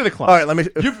the clumps. All right, let me.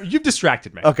 You've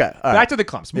distracted me. Okay, all right. Back to the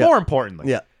clumps. More importantly,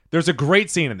 Yeah. there's a great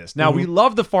scene in this. Now, we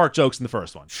love the fart jokes in the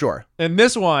first one. Sure. In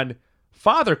this one,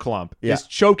 Father Clump Yeah. is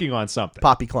choking on something.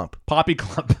 Poppy Clump. Poppy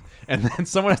Clump. And then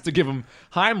someone has to give him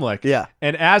Heimlich. Yeah.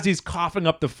 And as he's coughing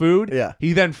up the food, Yeah.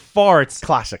 he then farts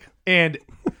Classic. and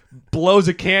blows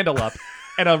a candle up,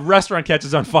 and a restaurant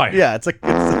catches on fire. Yeah,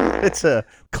 it's a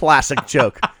classic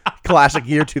joke. Classic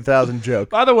year 2000 joke.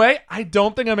 By the way, I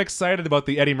don't think I'm excited about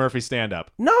the Eddie Murphy stand-up.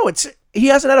 No, he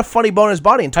hasn't had a funny bone in his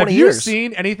body in 20 Have years. you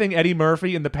seen anything Eddie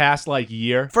Murphy in the past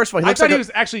year? First of all, he I looks thought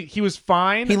like he was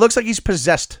fine. He looks like he's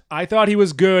possessed. I thought he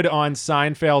was good on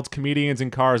Seinfeld's Comedians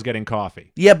in Cars Getting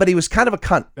Coffee. Yeah, but he was kind of a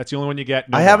cunt. That's the only one you get.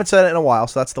 No I more. haven't said it in a while,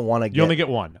 so that's the one I get. You only get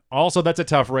one. Also, that's a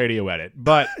tough radio edit.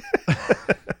 But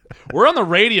we're on the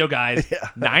radio, guys.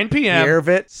 9 p.m. Hear of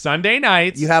it? Sunday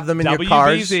nights. You have them in your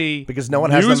cars WBZ, because no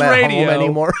one has News them at radio, home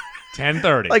anymore.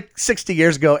 10:30. Like 60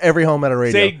 years ago, every home had a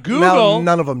radio. Say Google. Now,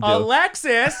 none of them do.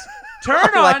 Alexis, turn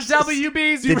Alexis. on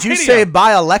WBZ Did you radio. say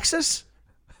buy Alexis?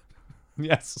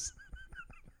 Yes.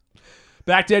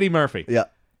 Back to Eddie Murphy. Yeah.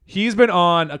 He's been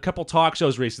on a couple talk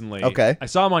shows recently. Okay. I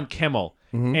saw him on Kimmel,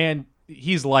 and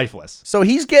he's lifeless. So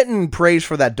he's getting praise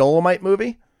for that Dolomite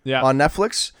movie Yeah. on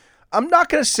Netflix. I'm not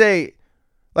going to say,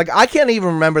 I can't even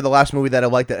remember the last movie that I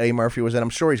liked that Eddie Murphy was in. I'm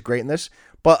sure he's great in this.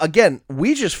 But again,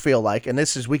 we just feel like, and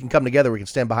this is, we can come together, we can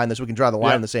stand behind this, we can draw the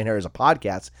line in the same here as a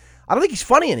podcast. I don't think he's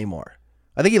funny anymore.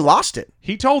 I think he lost it.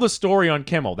 He told a story on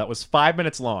Kimmel that was 5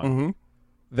 minutes long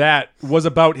that was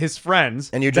about his friends.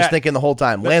 And you're just thinking the whole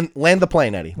time, land the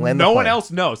plane, Eddie. Land the no plane. one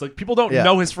else knows. People don't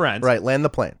know his friends. Right, land the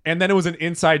plane. And then it was an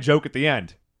inside joke at the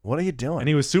end. What are you doing? And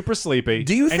he was super sleepy.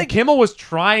 Do you and think Kimmel was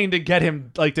trying to get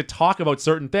him to talk about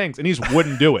certain things, and he just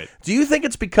wouldn't do it. Do you think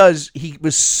it's because he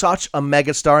was such a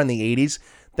megastar in the 80s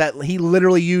that he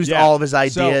literally used all of his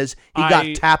ideas? So he got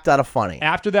tapped out of funny.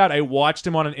 After that, I watched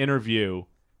him on an interview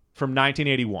from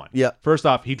 1981. Yeah. First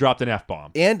off, he dropped an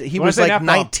F-bomb. And he When I was say like F-bomb,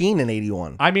 19 in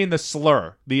 81. I mean the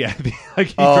slur. He Oh,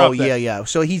 dropped that. yeah.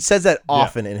 So he says that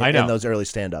often I in know. those early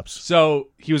stand-ups. So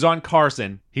he was on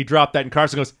Carson. He dropped that, and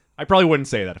Carson goes, I probably wouldn't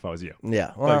say that if I was you.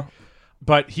 Yeah, well,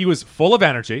 But he was full of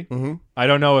energy. I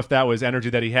don't know if that was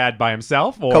energy that he had by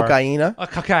himself or cocaine.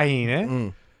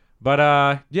 cocaine.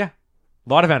 But yeah, a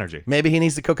lot of energy. Maybe he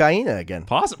needs the cocaine again.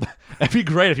 Possible. That'd be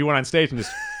great if you went on stage and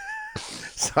just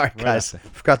Sorry, guys.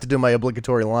 Forgot to do my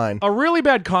obligatory line. a really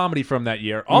bad comedy from that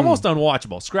year, almost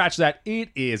unwatchable. Scratch that. It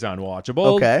is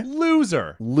unwatchable. Okay.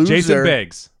 Loser. Loser. Jason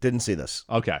Biggs. Didn't see this.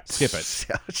 Okay, skip it.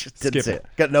 Just Skip didn't see it.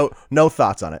 it. Got no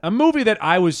thoughts on it. A movie that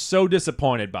I was so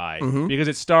disappointed by because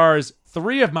it stars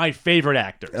three of my favorite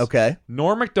actors. Okay.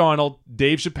 Norm Macdonald,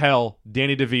 Dave Chappelle,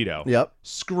 Danny DeVito. Yep.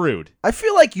 Screwed. I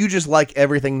feel like you just like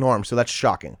everything Norm, so that's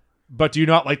shocking. But do you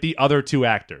not like the other two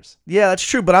actors? Yeah, that's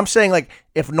true. But I'm saying,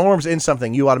 if Norm's in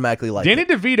something, you automatically like Danny it.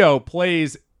 DeVito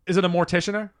plays, is it a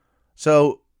morticianer?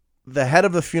 So the head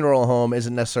of the funeral home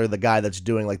isn't necessarily the guy that's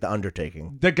doing, the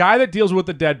undertaking. The guy that deals with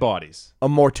the dead bodies. A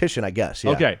mortician, I guess.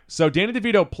 Yeah. Okay, so Danny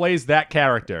DeVito plays that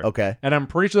character. Okay. And I'm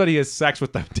pretty sure that he has sex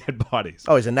with the dead bodies.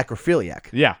 Oh, he's a necrophiliac.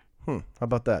 Yeah. How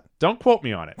about that? Don't quote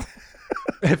me on it.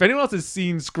 If anyone else has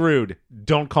seen Screwed,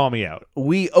 don't call me out.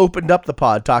 We opened up the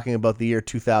pod talking about the year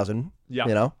 2000. Yeah.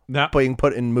 No. Being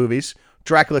put in movies.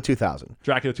 Dracula 2000.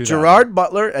 Dracula 2000. Gerard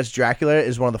Butler as Dracula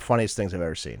is one of the funniest things I've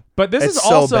ever seen. But this It's is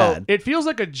so also, bad. it feels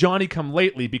like a Johnny come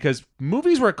lately because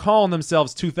movies were calling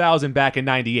themselves 2000 back in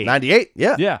 98. 98,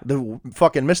 yeah. Yeah. The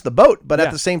fucking missed the boat, but Yeah.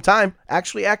 at the same time,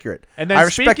 actually accurate. And then I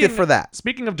respect it for that.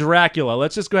 Speaking of Dracula,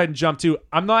 let's just go ahead and jump to,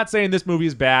 I'm not saying this movie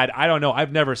is bad. I don't know.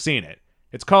 I've never seen it.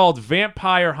 It's called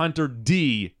Vampire Hunter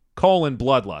D: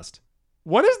 Bloodlust.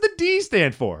 What does the D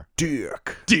stand for?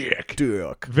 Dick.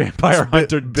 Vampire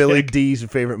Hunter Billy Dick. D's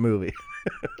favorite movie.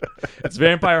 It's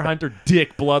Vampire Hunter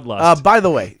Dick Bloodlust. By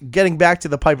the way, getting back to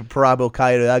the Piper Perabo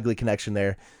Coyote Ugly connection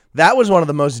there, that was one of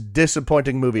the most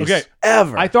disappointing movies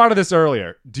ever. I thought of this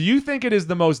earlier. Do you think it is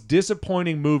the most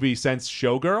disappointing movie since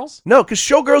Showgirls? No, because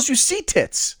Showgirls, you see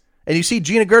tits. And you see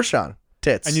Gina Gershon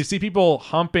tits. And you see people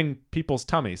humping people's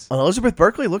tummies. Elizabeth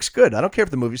Berkley looks good. I don't care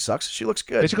if the movie sucks. She looks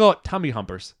good. They should call it tummy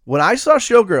humpers. When I saw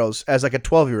Showgirls as like a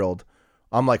 12-year-old,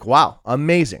 I'm like, wow,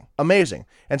 amazing.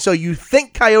 And so you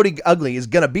think Coyote Ugly is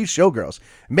going to be Showgirls.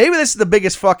 Maybe this is the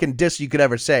biggest fucking diss you could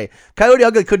ever say. Coyote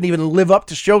Ugly couldn't even live up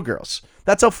to Showgirls.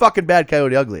 That's how fucking bad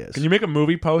Coyote Ugly is. Can you make a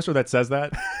movie poster that says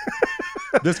that?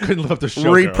 This couldn't live up to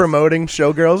Showgirls. Re-promoting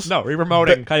Showgirls? No,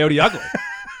 re-promoting Coyote Ugly.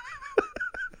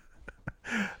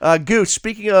 Goose,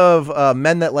 speaking of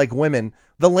men that like women,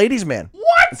 The Ladies' Man.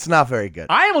 What? It's not very good.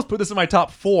 I almost put this in my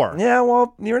top 4. Yeah,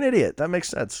 well, you're an idiot. That makes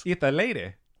sense. It's a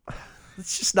lady.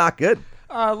 It's just not good.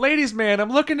 Ladies' Man, I'm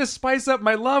looking to spice up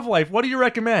my love life. What do you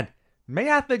recommend?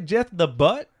 May I suggest the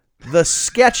butt? The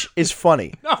sketch is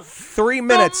funny. No. 3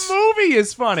 minutes. The movie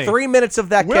is funny. 3 minutes of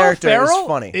that Will character Ferrell is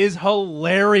funny. Is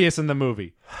hilarious in the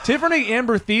movie. Tiffany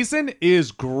Amber Thiessen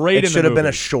is great in the movie. It should have been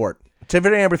a short.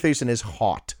 Tiffany Amber Thiessen is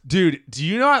hot. Dude, do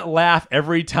you not laugh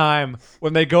every time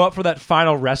when they go up for that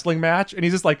final wrestling match? And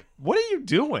he's just like, what are you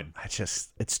doing?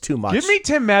 It's too much. Give me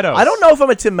Tim Meadows. I don't know if I'm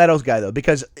a Tim Meadows guy, though,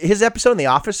 because his episode in The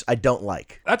Office, I don't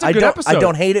like. That's a good episode. I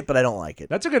don't hate it, but I don't like it.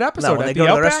 That's a good episode. No, when they go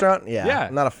to the restaurant? Yeah,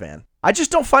 I'm not a fan. I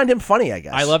just don't find him funny, I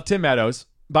guess. I love Tim Meadows.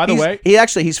 By the way,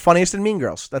 he's funniest in Mean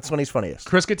Girls. That's when he's funniest.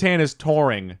 Chris Kattan is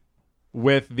touring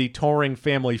with the Touring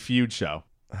Family Feud show.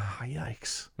 Oh,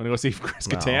 yikes. Want to go see Chris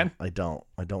Kattan? I don't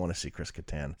want to see Chris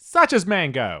Kattan. Such as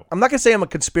Mango. I'm not going to say I'm a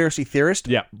conspiracy theorist,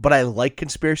 but I like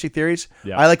conspiracy theories.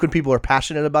 Yeah. I like when people are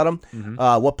passionate about them.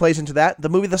 Mm-hmm. What plays into that? The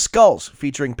movie The Skulls,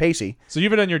 featuring Pacey. So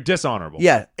you've done your dishonorable.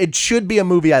 Yeah, it should be a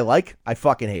movie I like. I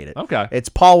fucking hate it. Okay. It's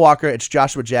Paul Walker. It's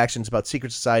Joshua Jackson. It's about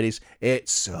secret societies. It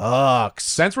sucks.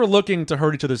 Since we're looking to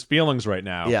hurt each other's feelings right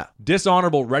now,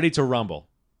 dishonorable, ready to rumble.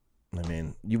 I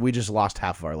mean, we just lost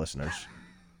half of our listeners.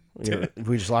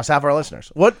 We just lost half our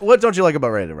listeners. What don't you like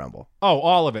about Ready to Rumble? Oh,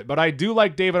 all of it. But I do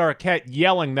like David Arquette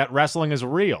yelling that wrestling is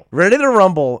real. Ready to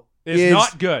Rumble is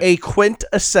not good. A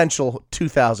quintessential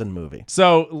 2000 movie.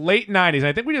 So late 90s. And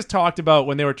I think we just talked about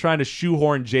when they were trying to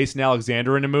shoehorn Jason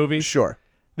Alexander into movies. Sure.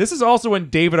 This is also when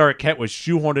David Arquette was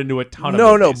shoehorned into a ton of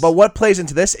movies. No. But what plays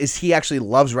into this is he actually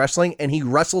loves wrestling and he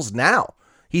wrestles now.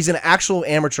 He's an actual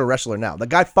amateur wrestler now. The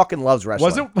guy fucking loves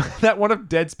wrestling. Wasn't that one of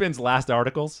Deadspin's last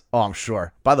articles? Oh, I'm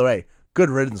sure. By the way, good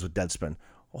riddance with Deadspin.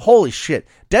 Holy shit.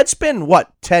 Deadspin,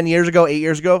 10 years ago, 8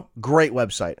 years ago? Great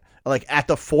website. Like at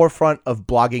the forefront of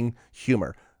blogging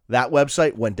humor. That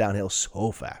website went downhill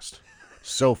so fast.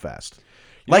 So fast.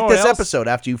 Like this episode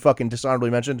after you fucking dishonorably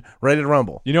mentioned Ready to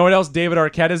Rumble. You know what else David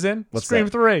Arquette is in? What's Scream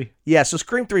that? 3. Yeah, so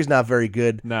Scream 3 is not very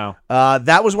good. No.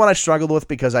 That was one I struggled with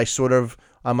because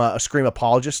I'm a Scream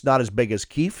apologist, not as big as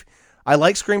Keith. I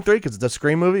like Scream 3 because it's a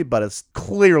Scream movie, but it's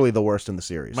clearly the worst in the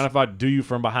series. Mind if I do you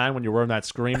from behind when you're wearing that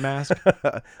Scream mask?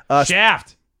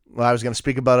 Shaft. Well, I was going to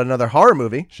speak about another horror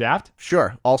movie. Shaft?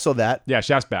 Sure. Also that. Yeah,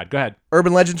 Shaft's bad. Go ahead.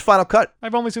 Urban Legends Final Cut.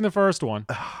 I've only seen the first one.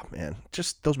 Oh, man.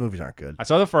 Just those movies aren't good. I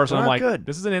saw the first one. I'm like, good.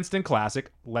 This is an instant classic.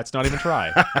 Let's not even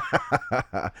try.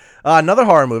 Another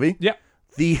horror movie. Yeah.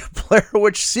 The Blair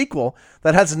Witch sequel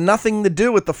that has nothing to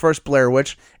do with the first Blair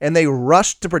Witch, and they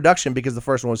rushed to production because the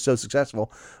first one was so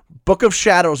successful. Book of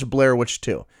Shadows, Blair Witch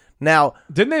 2. Now,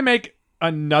 didn't they make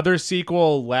another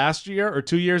sequel last year or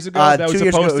 2 years ago that was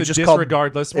supposed to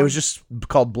disregard this one? It was just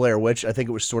called Blair Witch. I think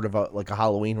it was sort of like a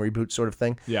Halloween reboot sort of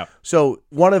thing. Yeah. So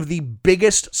one of the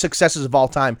biggest successes of all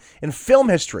time in film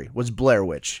history was Blair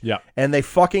Witch. Yeah. And they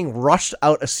fucking rushed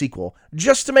out a sequel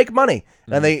just to make money.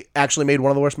 Mm-hmm. And they actually made one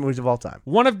of the worst movies of all time.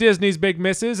 One of Disney's big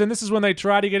misses, and this is when they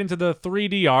try to get into the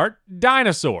 3D art,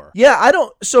 Dinosaur. Yeah,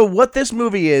 so what this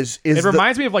movie is it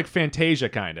reminds me of like Fantasia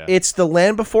kind of. It's The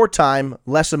Land Before Time,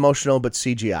 less emotional, but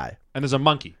CGI. And there's a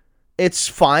monkey. It's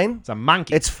fine. It's a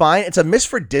monkey. It's fine. It's a miss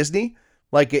for Disney.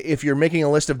 Like, if you're making a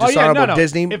list of dishonorable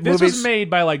Disney movies. If this was made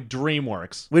by, like,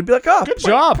 DreamWorks. We'd be like, oh, good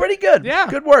job. Pretty good. Yeah.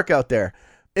 Good work out there.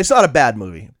 It's not a bad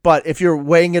movie. But if you're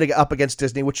weighing it up against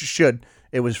Disney, which you should,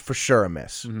 it was for sure a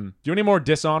miss. Mm-hmm. Do you have any more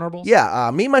dishonorables?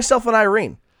 Yeah. Me, Myself, and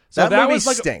Irene. So that movie was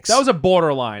like, stinks. That was a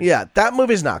borderline. Yeah, that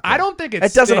movie's not good. I don't think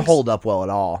it doesn't hold up well at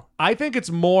all. I think it's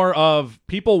more of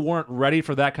people weren't ready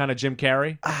for that kind of Jim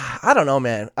Carrey. I don't know,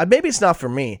 man. Maybe it's not for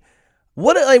me.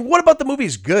 What about the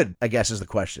movie's good, I guess, is the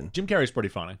question. Jim Carrey's pretty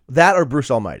funny. That or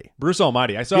Bruce Almighty? Bruce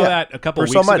Almighty. I saw that a couple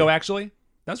weeks ago, actually.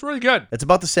 That's really good. It's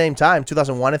about the same time.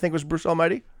 2001, I think, was Bruce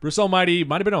Almighty. Bruce Almighty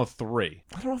might have been 03.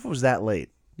 I don't know if it was that late.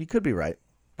 You could be right.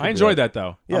 I enjoyed that,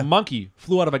 though. Yeah. A monkey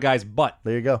flew out of a guy's butt.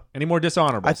 There you go. Any more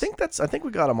dishonorables? I think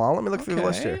we got them all. Let me look through the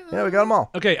list here. Yeah, we got them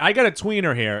all. Okay, I got a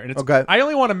tweener here, and it's Okay. I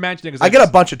only want to mention it because I got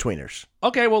a bunch of tweeners.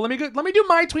 Okay, well let me do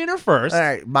my tweener first. All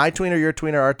right, my tweener, your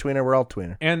tweener, our tweener, we're all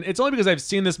tweener. And it's only because I've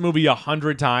seen this movie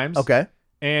 100 times. Okay.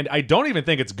 And I don't even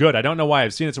think it's good. I don't know why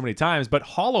I've seen it so many times, but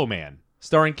Hollow Man,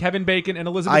 starring Kevin Bacon and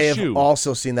Elizabeth I have Shue.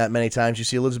 also seen that many times. You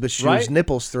see Elizabeth Shue's Right?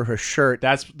 nipples through her shirt.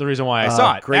 That's the reason why I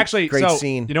saw it. Great, Actually, great so,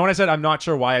 scene. You know when I said I'm not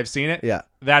sure why I've seen it? Yeah.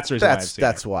 That's the reason why I've seen it.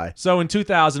 That's why. So in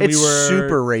 2000, It's we were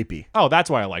super rapey. Oh, that's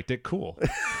why I liked it. Cool.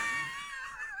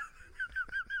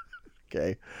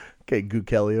 Okay. Okay, Goo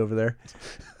Kelly over there.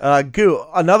 Goo,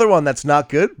 another one that's not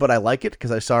good, but I like it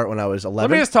because I saw it when I was 11.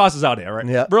 Let me just toss this out here, right?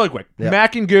 Yeah. Really quick. Yeah.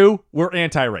 Mac and Goo, we're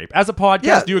anti-rape. As a podcast,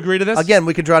 Yeah. do you agree to this? Again,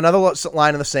 we can draw another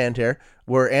line in the sand here.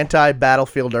 We're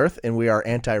anti-Battlefield Earth, and we are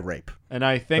anti-rape. And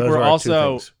I think Those we're are our two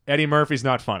also things. Eddie Murphy's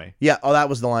not funny. Yeah, that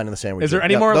was the line in the sand. Is there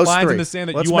any more those lines three. in the sand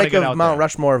that Let's you want to make get a out Mount there?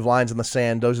 Rushmore of lines in the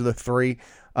sand. Those are the three.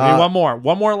 Give me one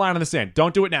more line in the sand.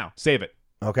 Don't do it now. Save it.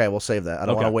 Okay, we'll save that. I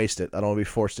don't Okay. want to waste it. I don't want to be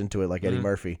forced into it like Eddie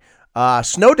Murphy.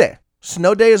 Snow Day.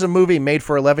 Snow Day is a movie made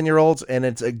for 11-year-olds, and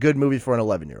it's a good movie for an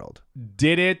 11-year-old.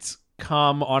 Did it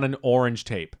come on an orange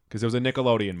tape? Because it was a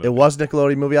Nickelodeon movie. It was a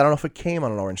Nickelodeon movie. I don't know if it came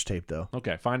on an orange tape, though.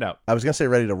 Okay, find out. I was going to say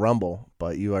Ready to Rumble,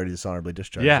 but you already dishonorably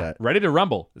discharged Yeah, that. Ready to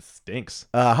Rumble. This stinks.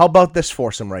 How about this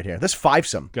foursome right here? This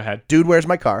fivesome. Go ahead. Dude, Where's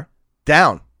My Car?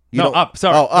 Down. No, up.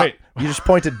 Sorry. Oh, up. Wait. You just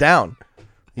pointed down.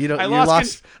 You don't. I you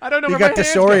lost. I don't know. You where got my hands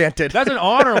disoriented. go. That's an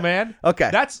honor, man. Okay.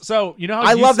 That's so. You know how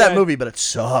I you love that said- movie, but it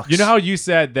sucks. You know how you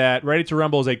said that Ready to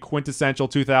Rumble is a quintessential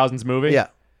 2000s movie? Yeah.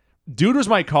 Dude, Where's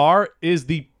My Car is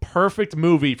the perfect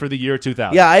movie for the year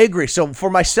 2000. Yeah, I agree. So for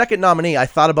my second nominee, I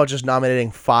thought about just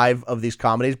nominating 5 of these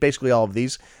comedies, basically all of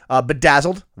these.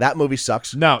 Bedazzled, that movie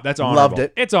sucks. No, that's honorable. Loved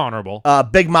it. It's honorable.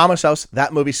 Big Mama's House,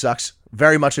 that movie sucks.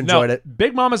 Very much enjoyed it.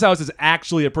 Big Mama's House is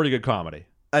actually a pretty good comedy.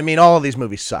 I mean, all of these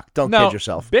movies suck. Don't kid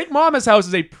yourself. Big Mama's House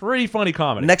is a pretty funny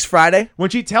comedy. Next Friday, When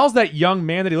she tells that young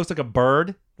man that he looks like a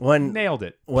bird, when nailed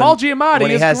it. when- Paul Giamatti when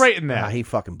he is has- great in that. He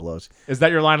fucking blows. Is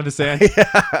that your line in the sand?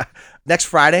 Next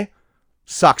Friday,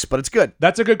 sucks, but it's good.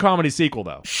 That's a good comedy sequel,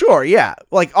 though. Sure, yeah.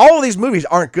 Like, all of these movies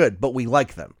aren't good, but we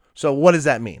like them. So what does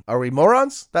that mean? Are we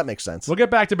morons? That makes sense. We'll get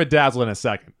back to Bedazzled in a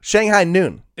second. Shanghai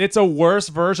Noon, It's a worse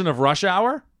version of Rush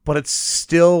Hour. but it's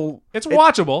still... It's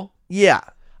watchable. Yeah.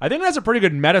 I think it has a pretty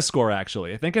good Metascore,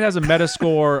 actually. I think it has a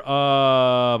Metascore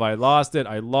of, I lost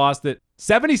it,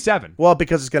 77. Well,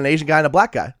 because it's got an Asian guy and a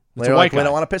black guy. It's They're a white we guy.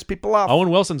 don't want to piss people off. Owen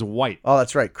Wilson's white. Oh,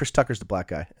 that's right. Chris Tucker's the black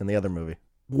guy in the other movie.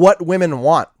 What Women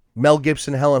Want. Mel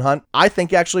Gibson, Helen Hunt. I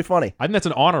think actually funny. I think that's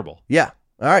an honorable. Yeah.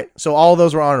 All right. So all of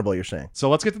those were honorable, you're saying. So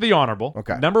let's get to the honorable.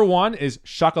 Okay. Number 1 is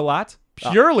Chocolat,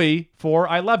 purely for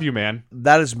I Love You, Man.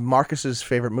 That is Marcus's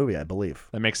favorite movie, I believe.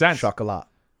 That makes sense. Chocolat.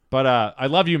 But I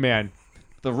Love You, Man.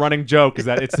 The running joke is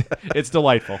that it's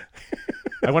delightful.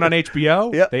 I went on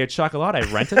HBO. Yep. They had Chocolat. I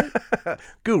rented it.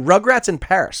 Goo, Rugrats in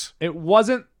Paris. It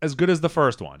wasn't as good as the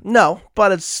first one. No,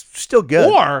 but it's still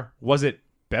good. Or was it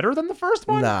better than the first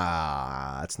one?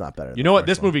 Nah, it's not better. You know what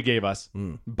this movie gave us?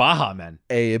 Baja Men.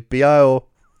 ABIO.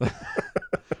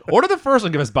 Or did the first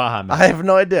one give us Baja Men? I have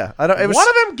no idea. I don't. It was, One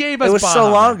of them gave us It was Baja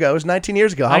so long Men. ago. It was 19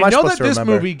 years ago. How am I I know supposed that to this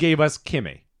remember? movie gave us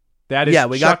Kimmy. That is Yeah,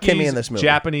 we got Chucky's Kimmy in this movie.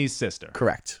 Japanese sister.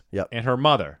 Correct. Yep. And her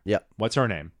mother. Yep. What's her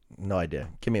name? No idea.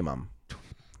 Kimmy Mom.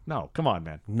 No, come on,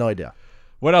 man. No idea.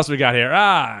 What else we got here?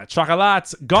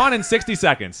 Chocolat's Gone in 60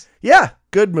 Seconds. Yeah,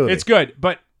 good movie. It's good,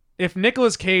 but if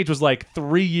Nicolas Cage was like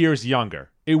 3 years younger,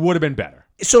 it would have been better.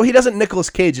 So he doesn't Nicolas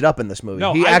Cage it up in this movie.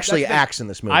 No, he actually that's the- acts in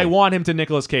this movie. I want him to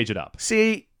Nicolas Cage it up.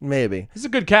 See, maybe. This is a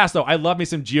good cast, though. I love me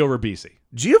some Gio Ribisi.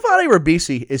 Giovanni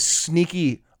Ribisi is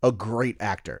sneaky a great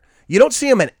actor. You don't see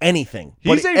him in anything,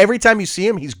 but every time you see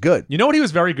him, he's good. You know what he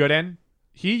was very good in?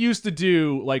 He used to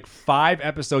do like 5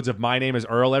 episodes of My Name is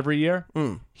Earl every year.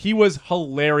 He was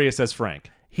hilarious as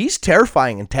Frank. He's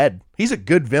terrifying in Ted. He's a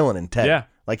good villain in Ted. Yeah.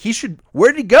 Like he should.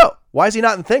 Where did he go? Why is he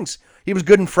not in Things? He was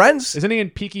good in Friends. Isn't he in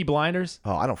Peaky Blinders?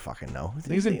 Oh, I don't fucking know.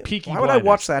 He's in Peaky Why Blinders. would I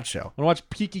watch that show? Want to watch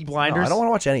Peaky No, Blinders? I don't want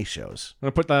to watch any shows.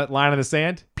 Want to put that line in the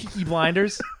sand? Peaky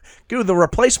Blinders? Dude, The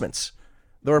Replacements.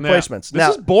 The Replacements. This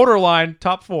is borderline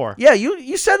top 4. Yeah,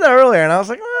 you said that earlier, and I was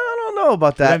like, I don't know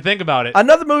about that. Then think about it.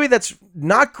 Another movie that's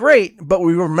not great, but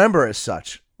we remember as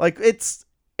such. Like it's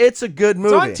a good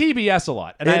movie. It's on TBS a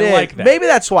lot, and It I is. like that. Maybe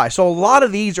that's why. So a lot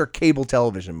of these are cable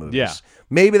television movies. Yeah.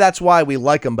 Maybe that's why we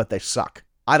like them, but they suck.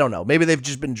 I don't know. Maybe they've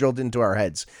just been drilled into our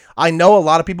heads. I know a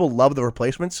lot of people love The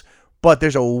Replacements, but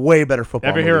there's a way better football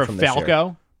Ever movie hear of from this year.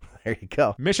 Falco? There you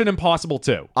go. Mission Impossible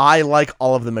 2. I like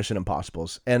all of the Mission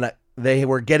Impossibles, and They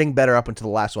were getting better up until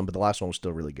the last one, but the last one was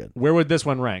still really good. Where would this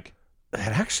one rank? It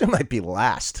actually might be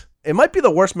last. It might be the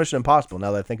worst Mission Impossible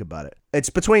now that I think about it. It's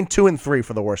between 2 and 3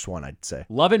 for the worst one, I'd say.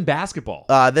 Love and Basketball.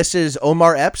 This is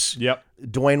Omar Epps. Yep.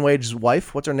 Dwayne Wade's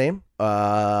wife. What's her name?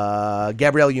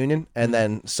 Gabrielle Union, and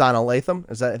then Sana Latham.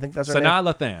 I think that's her name?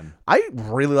 Sanaa Lathan. I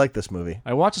really like this movie.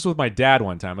 I watched this with my dad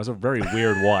one time. It was a very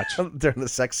weird watch. During the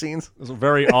sex scenes? It was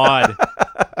very odd.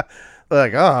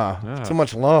 Like, too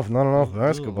much love, not enough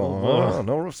basketball.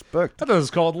 No respect. I thought it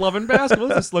was called Love and Basketball.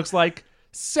 This looks like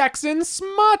sex and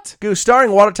smut.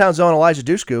 Starring Watertown's own Elijah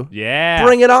Dushku. Yeah.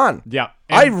 Bring it on. Yeah.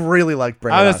 I really like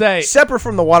Bring It On. I was gonna say, separate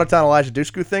from the Watertown Elijah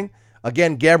Dushku thing,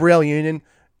 again, Gabrielle Union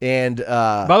and...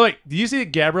 by the way, do you see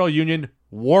that Gabrielle Union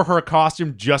wore her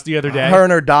costume just the other day? Her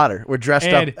and her daughter were dressed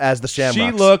up as the Shamrocks.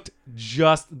 She looked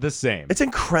just the same. It's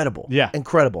incredible. Yeah.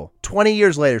 Incredible. 20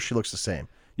 years later, she looks the same.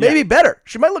 Maybe better.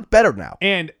 She might look better now.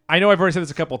 And I know I've already said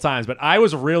this a couple of times, but I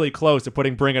was really close to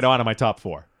putting Bring It On in my top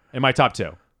 4, in my top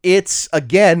 2. It's,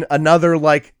 again, another,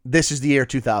 like, this is the year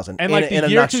 2000. And like in the a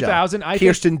year nutshell. 2000, I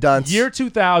Kirsten think Dunst. year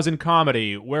 2000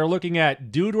 comedy, we're looking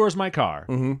at Dude, Where's My Car?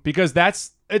 Mm-hmm. Because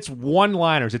it's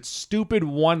one-liners. It's stupid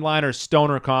one-liner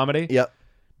stoner comedy. Yep.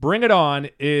 Bring It On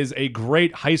is a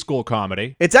great high school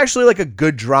comedy. It's actually like a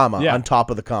good drama on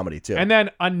top of the comedy, too. And then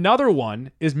another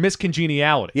one is Miss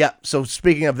Congeniality. Yeah, so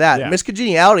speaking of that, Miss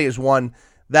Congeniality is one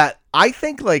that I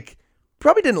think, like,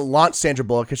 probably didn't launch Sandra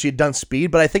Bullock because she had done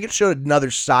Speed, but I think it showed another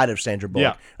side of Sandra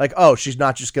Bullock. Yeah. Like, oh, she's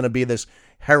not just going to be this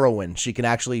heroine. She can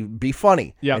actually be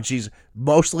funny. Yeah. And she's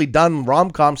mostly done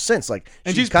rom-coms since. Like,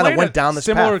 And she she's kind of played went a down this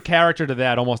similar path. character to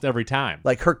that almost every time.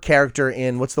 Like her character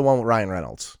in, what's the one with Ryan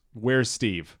Reynolds? Where's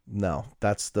Steve? No,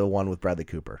 that's the one with Bradley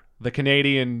Cooper. The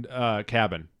Canadian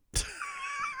cabin.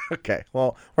 Okay,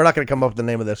 well, we're not going to come up with the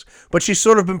name of this. But she's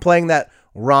sort of been playing that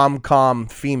rom-com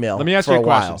female Let me ask for you a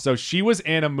while. question. So she was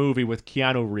in a movie with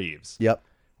Keanu Reeves. Yep.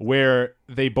 Where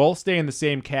they both stay in the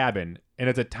same cabin, and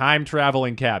it's a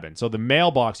time-traveling cabin. So the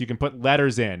mailbox, you can put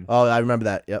letters in. Oh, I remember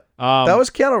that. Yep. That was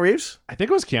Keanu Reeves? I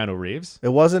think it was Keanu Reeves. It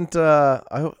wasn't,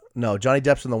 no, Johnny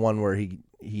Depp's in the one where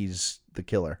he's the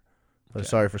killer. Okay.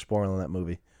 Sorry for spoiling that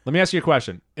movie. Let me ask you a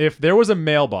question. If there was a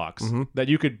mailbox that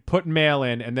you could put mail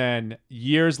in, and then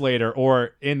years later,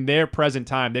 or in their present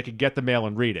time, they could get the mail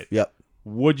and read it. Yep.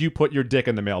 Would you put your dick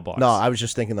in the mailbox? No, I was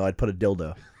just thinking, though, I'd put a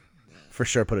dildo. For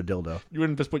sure put a dildo. You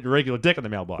wouldn't just put your regular dick in the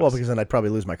mailbox. Well, because then I'd probably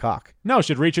lose my cock. No,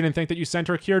 she'd reach in and think that you sent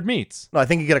her cured meats. No, I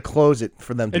think you got to close it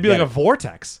for them to It'd be like a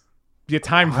vortex. Be a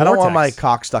time vortex. I don't want my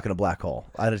cock stuck in a black hole.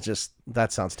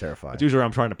 That sounds terrifying. That's usually where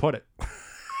I'm trying to put it.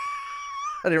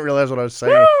 I didn't realize what I was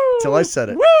saying until I said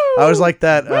it. I was like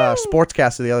that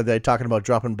sportscaster the other day talking about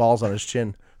dropping balls on his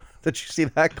chin. Did you see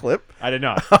that clip? I did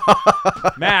not.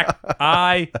 Mac,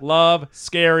 I love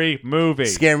Scary Movie.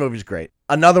 Scary Movie's great.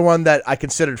 Another one that I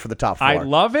considered for the top 4. I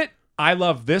love it. I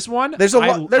love this one. There's an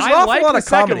awful lot of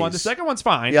second comedies. one. The second one's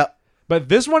fine. Yep. But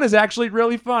this one is actually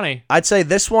really funny. I'd say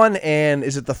this one, and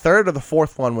is it the third or the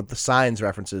fourth one with the Signs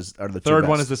references are the two Third best?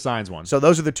 one is the Signs one. So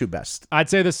those are the two best. I'd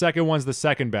say the second one's the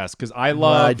second best because I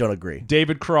love I don't agree.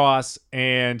 David Cross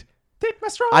and Take My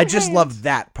Strong I just Hands. love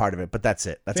that part of it, but that's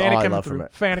it. That's Fanny all I coming love through. from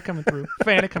it. Fanny coming through.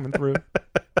 Fanny coming through.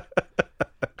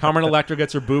 Carmen Electra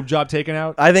gets her boob job taken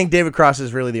out. I think David Cross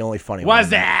is really the only funny one. Was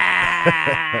that?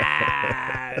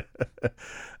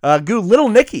 Little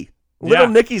Nicky. Little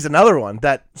Nicky's another one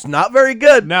that's not very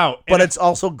good. No, but it's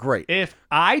also great. If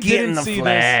I didn't see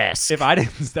this,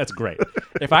 that's great.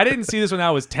 If I didn't see this when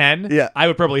I was 10, I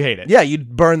would probably hate it. Yeah,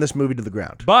 you'd burn this movie to the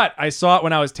ground. But I saw it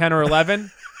when I was 10 or 11.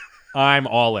 I'm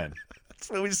all in.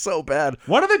 This movie's so bad.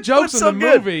 One of the jokes in the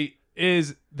movie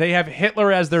is they have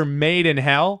Hitler as their maid in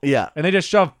hell. Yeah. And they just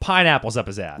shove pineapples up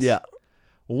his ass. Yeah.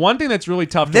 One thing that's really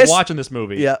tough to watch in this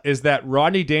movie is that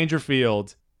Rodney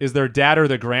Dangerfield is their dad or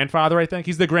the grandfather, I think.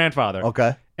 He's the grandfather.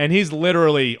 Okay. And he's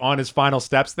literally on his final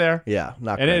steps there. Yeah,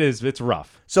 not and great. it's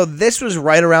rough. So this was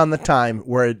right around the time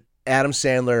where Adam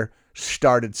Sandler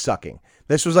started sucking.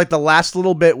 This was like the last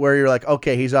little bit where you're like,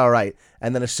 okay, he's all right.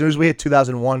 And then as soon as we hit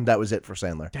 2001, that was it for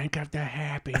Sandler. Think of the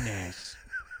happiness.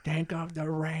 Think of the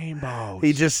rainbows.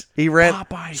 He ran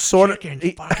Popeye's sort of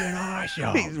chicken's fucking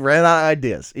awesome. He ran out of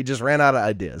ideas. He just ran out of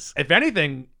ideas. If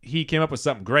anything, he came up with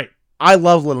something great. I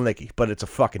love Little Nicky, but it's a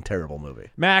fucking terrible movie.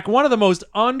 Mac, one of the most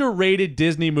underrated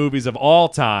Disney movies of all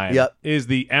time is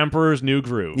The Emperor's New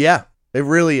Groove. Yeah, it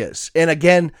really is. And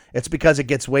again, it's because it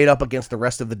gets weighed up against the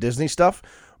rest of the Disney stuff.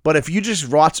 But if you just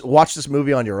watch this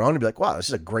movie on your own, you'd be like, wow, this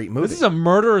is a great movie. This is a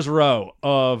murderer's row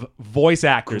of voice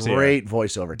actors Great here.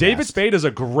 voiceover David cast. Spade does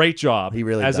a great job. He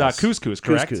really as does. Couscous,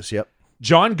 correct? Couscous, yep.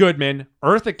 John Goodman,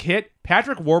 Eartha Kitt,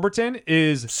 Patrick Warburton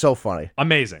is so funny.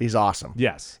 Amazing. He's awesome.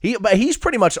 Yes. But he's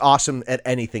pretty much awesome at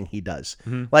anything he does.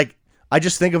 Mm-hmm. Like, I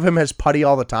just think of him as putty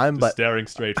all the time, but staring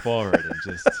straight forward and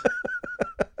just.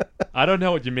 I don't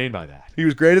know what you mean by that. he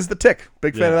was great as the Tick.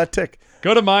 Big fan of that Tick.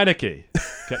 Go to Meineke.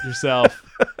 Get yourself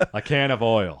a can of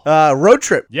oil. Road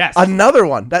Trip. Yes. Another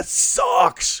one that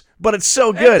sucks, but it's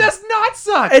so good. It does not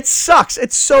suck. It sucks.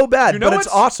 It's so bad, but it's what's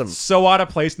awesome. So out of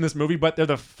place in this movie, but they're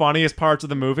the funniest parts of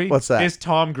the movie. What's that? Is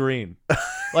Tom Green.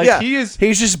 Like He's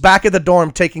just back at the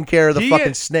dorm taking care of the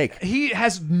fucking snake. He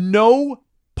has no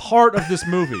part of this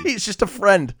movie. He's just a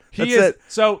friend. That's it.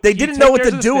 So they didn't know what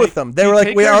to do with him. They were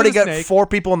like, we already got 4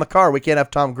 people in the car. We can't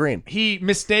have Tom Green. He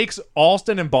mistakes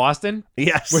Alston and Boston.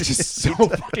 Yes. Which is so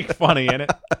fucking funny in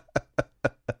it.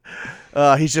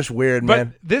 He's just weird, man.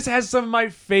 But this has some of my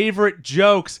favorite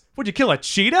jokes. Would you kill a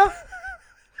cheetah?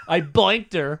 I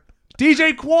blanked her.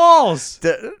 DJ Qualls.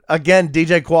 Again,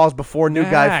 DJ Qualls before New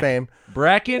Guy fame.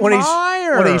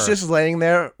 Brackenmeyer. When he's just laying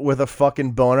there with a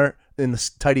fucking boner in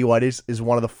the tighty whities is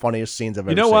one of the funniest scenes I've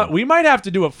ever seen. You know what? We might have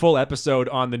to do a full episode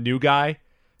on the New Guy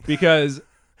because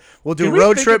we'll do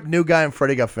Road Trip, New Guy, and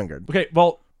Freddy Got Fingered. Okay,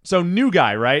 well, so New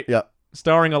Guy, right? Yep.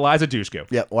 Starring Eliza Dushku.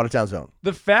 Yep, Watertown Zone.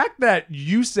 The fact that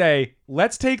you say,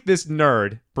 let's take this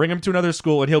nerd, bring him to another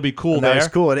school, and he'll be cool there. That's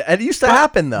cool. It used to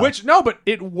happen, though. But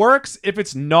it works if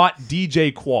it's not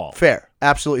DJ Qual. Fair.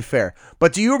 Absolutely fair.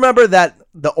 But do you remember that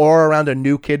the aura around a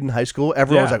new kid in high school?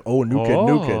 Everyone was like, oh, new kid.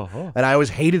 Oh. And I always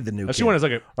hated the new kid. When it was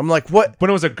like I'm like, what? When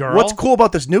it was a girl? What's cool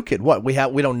about this new kid? What? We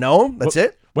don't know him? That's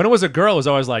it? When it was a girl, it was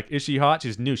always like, is she hot?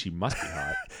 She's new. She must be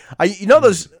hot. I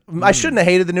shouldn't have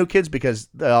hated the new kids because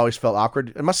they always felt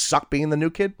awkward. It must suck being the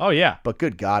new kid. Oh, yeah. But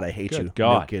good God, I hate you,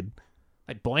 God. new kid.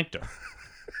 I blanked her.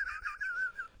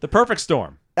 The Perfect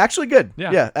Storm. Actually good.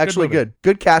 Yeah, actually good.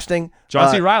 Good casting.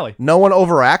 John C. Reilly. No one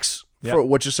overacts,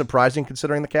 which is surprising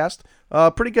considering the cast.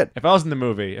 Pretty good. If I was in the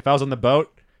movie, if I was on the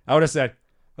boat, I would have said,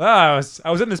 I was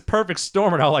in this perfect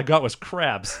storm and all I got was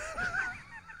crabs.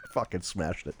 Fucking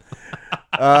smashed it.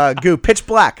 Pitch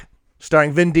Black,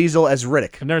 starring Vin Diesel as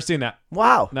Riddick. I've never seen that.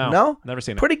 Wow. No? Never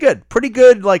seen it. Pretty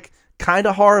good, like kind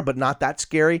of horror, but not that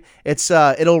scary. It's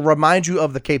it'll remind you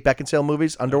of the Kate Beckinsale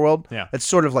movies, Underworld. Yeah. It's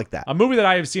sort of like that. A movie that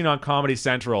I have seen on Comedy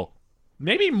Central,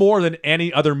 maybe more than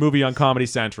any other movie on Comedy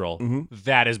Central,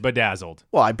 that is Bedazzled.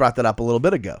 Well, I brought that up a little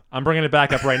bit ago. I'm bringing it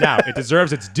back up right now. It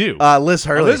deserves its due. Liz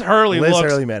Hurley. Liz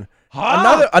Hurley, man.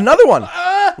 Another one.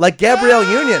 Like Gabrielle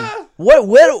Union.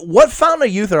 What fountain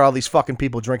of youth are all these fucking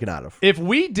people drinking out of? If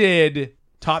we did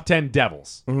top 10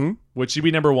 devils, which should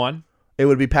be number 1? It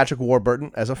would be Patrick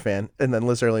Warburton as a fan, and then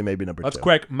Liz Hurley maybe number 2. That's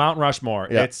quick. Mount Rushmore.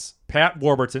 Yep. It's Pat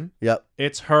Warburton. Yep.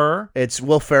 It's her. It's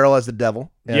Will Ferrell as the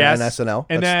devil in SNL.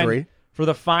 And That's then 3. For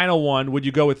the final one, would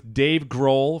you go with Dave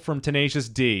Grohl from Tenacious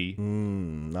D?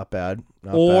 Not bad.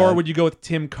 Or would you go with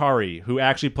Tim Curry, who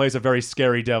actually plays a very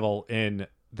scary devil in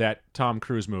that Tom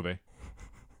Cruise movie?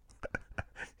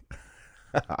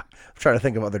 I'm trying to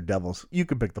think of other devils. You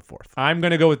could pick the 4th. I'm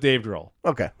going to go with Dave Grohl.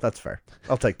 Okay, that's fair.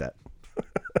 I'll take that.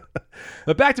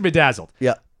 But back to Bedazzled.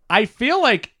 Yeah. I feel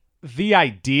like the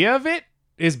idea of it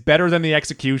is better than the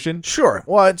execution. Sure.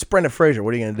 Well, it's Brendan Fraser.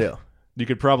 What are you going to do? You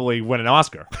could probably win an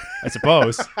Oscar, I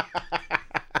suppose.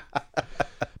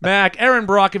 Mac, Erin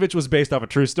Brockovich was based off a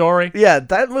true story. Yeah,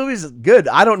 that movie's good.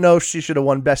 I don't know if she should have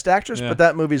won Best Actress, but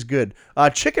that movie's good.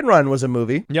 Chicken Run was a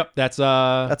movie. Yep, that's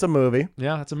a movie.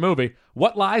 Yeah, that's a movie.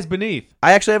 What Lies Beneath?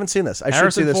 I actually haven't seen this. I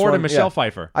should see this Ford one. and Michelle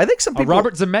Pfeiffer. I think some people. A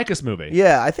Robert Zemeckis movie.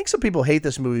 Yeah, I think some people hate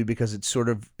this movie because it's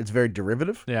very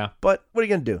derivative. Yeah. But what are you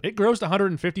gonna do? It grossed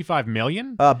 $155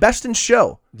 million. Best in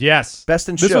Show. Yes. Best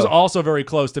in Show. This was also very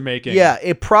close to making. Yeah,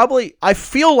 I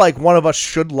feel like one of us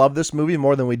should love this movie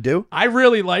more than we do. I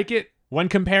really like it. When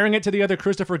comparing it to the other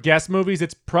Christopher Guest movies,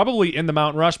 it's probably in the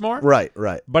Mount Rushmore. Right.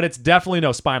 But it's definitely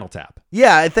no Spinal Tap.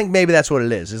 Yeah, I think maybe that's what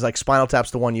it is. It's like Spinal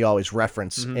Tap's the one you always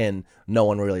reference, and no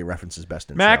one really references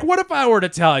Best in Show. Mac, what if I were to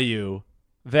tell you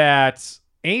that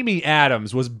Amy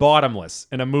Adams was bottomless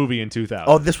in a movie in 2000?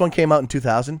 Oh, this one came out in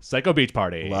 2000? Psycho Beach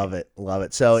Party. Love it.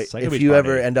 So if you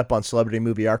ever end up on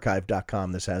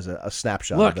CelebrityMovieArchive.com, this has a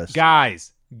snapshot of this. Look,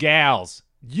 guys, gals,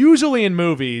 usually in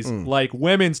movies, like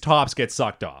women's tops get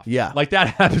sucked off. Yeah. Like that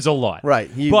happens a lot.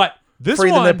 Right. But this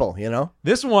free one, the nipple, you know?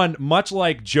 This one, much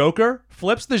like Joker,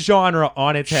 flips the genre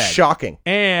on its head. Shocking.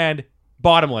 And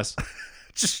bottomless.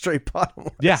 Just straight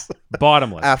bottomless. Yeah,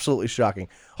 bottomless. Absolutely shocking.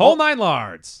 Whole 9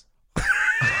 lards. That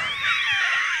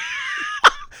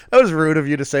was rude of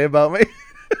you to say about me.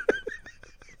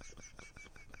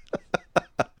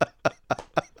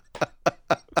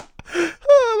 Oh,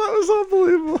 that was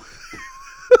unbelievable.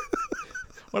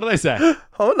 What do they say?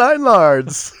 Whole 9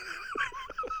 lards.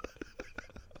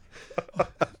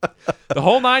 The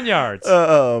whole 9 yards.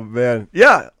 Oh man,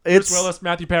 yeah, it's Bruce Willis,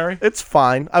 Matthew Perry. It's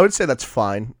fine. I would say that's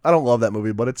fine. I don't love that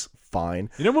movie, but it's fine.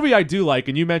 You know, a movie I do like,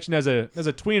 and you mentioned as a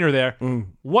tweener there.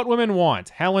 What Women Want: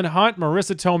 Helen Hunt,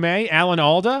 Marissa Tomei, Alan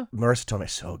Alda. Marissa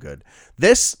Tomei's so good.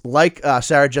 This, like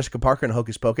Sarah Jessica Parker in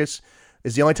Hocus Pocus,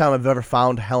 is the only time I've ever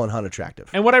found Helen Hunt attractive.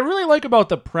 And what I really like about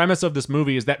the premise of this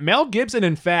movie is that Mel Gibson,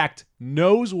 in fact,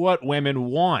 knows what women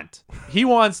want. He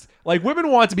wants, like,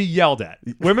 women want to be yelled at.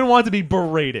 Women want to be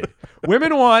berated.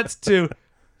 Women want to,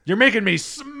 you're making me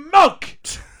smoke.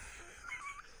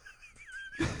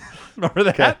 Remember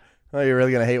that? Okay. Oh, you're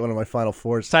really going to hate one of my final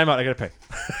fours. Time out. I got to pay.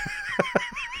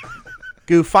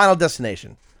 Goo, Final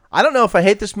Destination. I don't know if I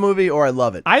hate this movie or I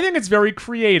love it. I think it's very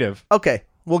creative. Okay.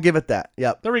 We'll give it that.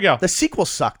 Yep. There we go. The sequels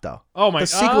suck, though. Oh, my God. The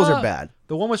sequels are bad.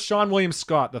 The one with Sean William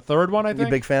Scott, the third one, I think. You a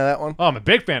big fan of that one? Oh, I'm a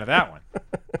big fan of that one.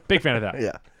 Big fan of that.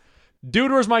 Yeah.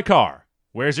 Dude, where's my car?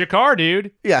 Where's your car,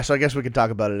 dude? Yeah, so I guess we could talk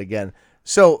about it again.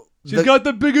 So She's got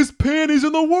the biggest panties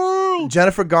in the world.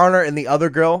 Jennifer Garner and the other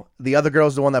girl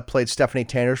is the one that played Stephanie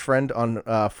Tanner's friend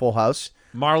on Full House.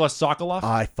 Marla Sokoloff.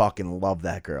 I fucking love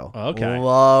that girl. Okay.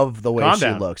 Love the way Calm she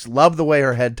down. looks. Love the way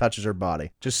her head touches her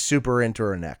body. Just super into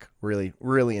her neck. Really,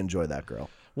 really enjoy that girl.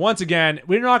 Once again,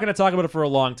 we're not going to talk about it for a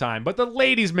long time, but the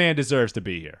ladies' man deserves to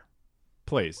be here.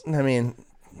 Please. I mean,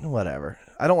 whatever.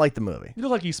 I don't like the movie. You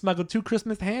look like you smuggled 2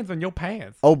 Christmas hands in your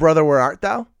pants. Oh, Brother, Where Art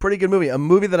Thou? Pretty good movie. A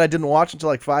movie that I didn't watch until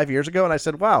like 5 years ago, and I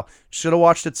said, wow, should have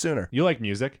watched it sooner. You like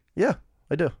music. Yeah,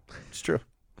 I do. It's true.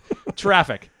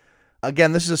 Traffic.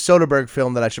 Again, this is a Soderbergh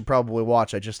film that I should probably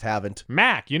watch. I just haven't.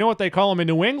 Mac, you know what they call him in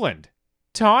New England?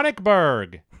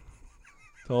 Tonicberg.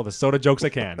 All the soda jokes I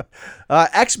can.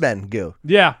 X-Men, Goo.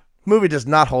 Yeah. Movie does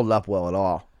not hold up well at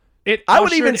all. I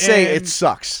would even say it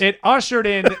sucks. It ushered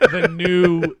in the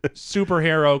new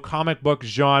superhero comic book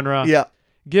genre. Yeah.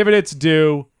 Give it its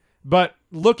due. But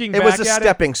looking back It was a at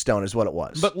stepping stone is what it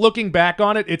was. But looking back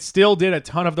on it, it still did a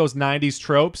ton of those 90s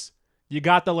tropes. You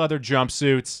got the leather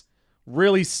jumpsuits,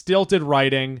 really stilted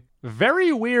writing,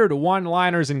 very weird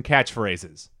one-liners and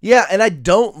catchphrases. Yeah, and I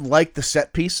don't like the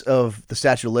set piece of the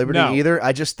Statue of Liberty No. either.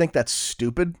 I just think that's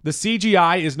stupid. The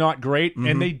CGI is not great,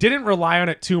 and they didn't rely on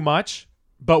it too much.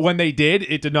 But when they did,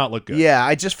 it did not look good. Yeah,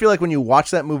 I just feel like when you watch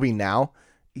that movie now,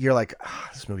 you're like,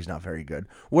 this movie's not very good.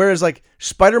 Whereas like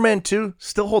Spider-Man 2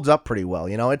 still holds up pretty well.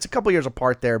 You know, it's a couple years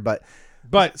apart there, but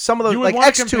some of those, you would like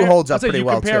wanna X2 holds up pretty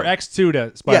well compare too. X2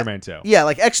 to Spider-Man 2. Yeah,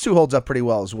 like X2 holds up pretty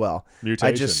well as well.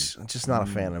 Mutation. I'm just not a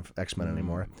fan of X-Men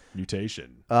anymore.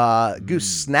 Mutation. Goose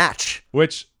Snatch,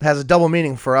 Which has a double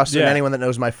meaning for us and Yeah. anyone that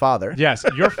knows my father. yes,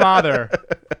 your father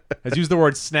has used the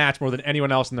word snatch more than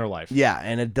anyone else in their life. Yeah,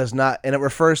 and it does not, and it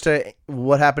refers to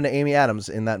what happened to Amy Adams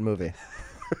in that movie.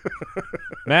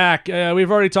 Mac,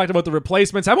 we've already talked about the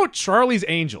replacements. How about Charlie's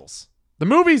Angels? The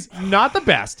movie's not the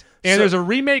best, and there's a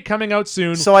remake coming out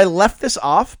soon. So I left this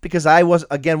off because I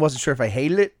wasn't sure if I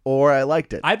hated it or I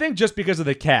liked it. I think just because of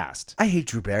the cast. I hate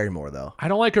Drew Barrymore though. I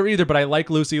don't like her either, but I like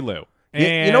Lucy Liu.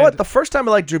 You know what? The first time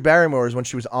I liked Drew Barrymore was when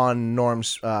she was on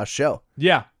Norm's show.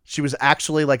 Yeah. She was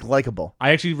actually like likable.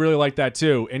 I actually really like that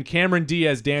too. And Cameron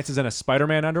Diaz dances in a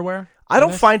Spider-Man underwear. I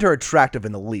don't find her attractive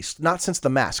in the least. Not since The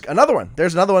Mask. Another one.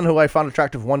 There's another one who I found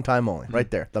attractive one time only. Right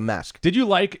there. The Mask. Did you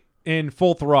like in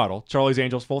Full Throttle, Charlie's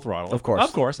Angels Full Throttle? Of course.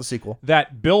 Of course. The sequel.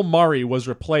 That Bill Murray was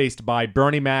replaced by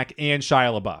Bernie Mac and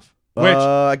Shia LaBeouf. Which,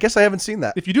 I guess I haven't seen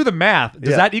that. if you do the math,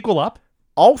 does Yeah. that equal up?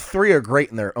 All three are great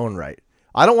in their own right.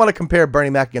 I don't want to compare Bernie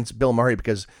Mac against Bill Murray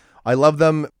because I love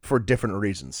them for different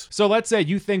reasons. So let's say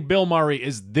you think Bill Murray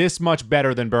is this much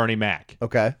better than Bernie Mac.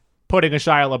 Okay. Putting a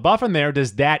Shia LaBeouf in there,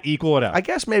 does that equal it up? I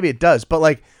guess maybe it does, but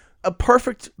like a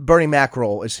perfect Bernie Mac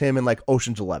role is him in like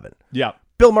Ocean's 11. Yeah.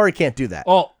 Bill Murray can't do that.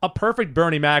 Well, a perfect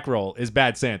Bernie Mac role is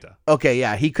Bad Santa. Okay,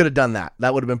 yeah, he could have done that.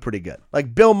 That would have been pretty good.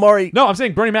 Like Bill Murray. No, I'm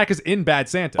saying Bernie Mac is in Bad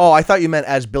Santa. Oh, I thought you meant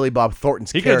as Billy Bob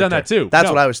Thornton's he character. could have done that too. That's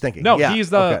No. what I was thinking. No, Yeah,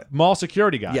 he's the okay. mall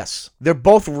security guy. Yes. They're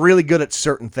both really good at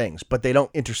certain things, but they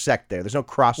don't intersect there. There's no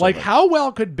crossover. Like, how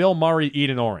well could Bill Murray eat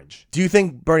an orange? Do you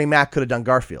think Bernie Mac could have done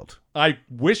Garfield? I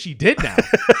wish he did now.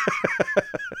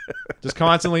 Just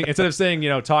constantly, instead of saying,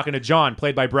 talking to John,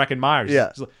 played by Breckin Myers. Yeah.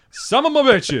 just like, some of my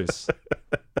bitches.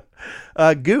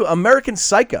 American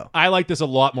Psycho. I like this a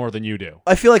lot more than you do.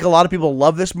 I feel like a lot of people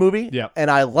love this movie. Yeah. And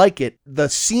I like it. The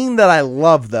scene that I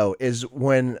love, though, is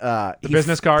when he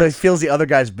business cards? he feels the other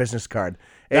guy's business card.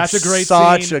 That's It's a great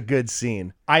such scene. a good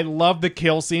scene. I love the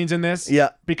kill scenes in this. Yeah.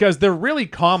 Because they're really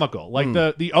comical. Like,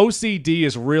 the OCD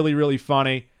is really, really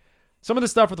funny. Some of the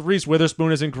stuff with Reese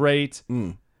Witherspoon isn't great.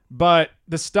 But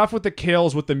the stuff with the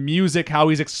kills, with the music, how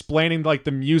he's explaining like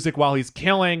the music while he's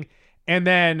killing. And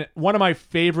then one of my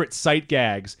favorite sight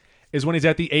gags is when he's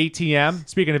at the ATM.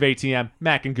 Speaking of ATM,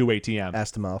 Mac and Goo ATM.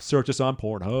 Ass to mouth. Search us on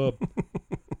Pornhub.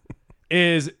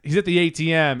 He's at the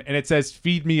ATM and it says,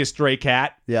 "Feed me a stray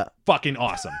cat." Yeah. Fucking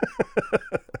awesome.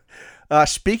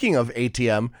 Speaking of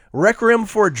ATM, Requiem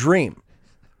for a Dream.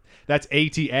 That's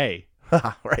ATA.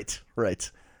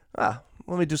 Right.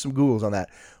 Let me do some Googles on that.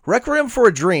 Requiem for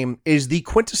a Dream is the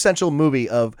quintessential movie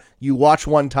of you watch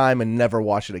one time and never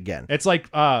watch it again. It's like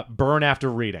burn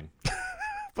after reading.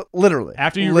 But literally.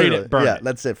 After you read it, burn it.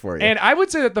 That's it for you. And I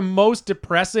would say that the most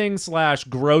depressing /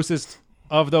 grossest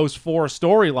of those 4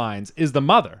 storylines is the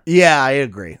mother. Yeah, I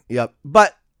agree. Yep.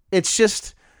 But it's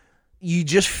just, you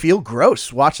just feel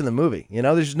gross watching the movie. You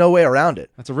know, there's no way around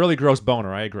it. That's a really gross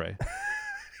boner. I agree.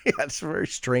 Yeah, it's a very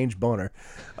strange boner.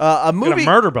 A movie, a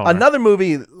murder boner. Another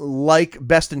movie like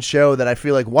Best in Show that I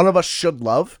feel like one of us should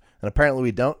love, and apparently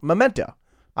we don't. Memento.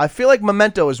 I feel like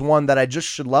Memento is one that I just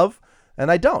should love, and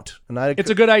I don't.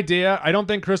 It's a good idea. I don't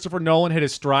think Christopher Nolan hit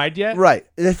his stride yet. Right.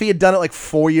 If he had done it like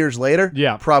 4 years later,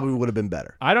 yeah, probably would have been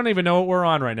better. I don't even know what we're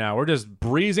on right now. We're just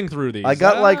breezing through these. I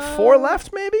got like 4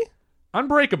 left, maybe.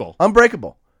 Unbreakable.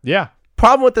 Yeah.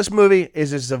 Problem with this movie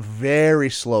is it's a very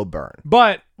slow burn.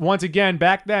 But once again,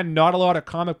 back then, not a lot of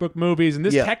comic book movies, and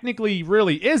this technically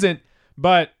really isn't.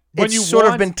 But when it's you sort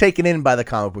of been taken in by the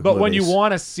comic book movies. But when you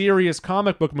want a serious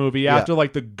comic book movie after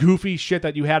like the goofy shit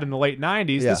that you had in the late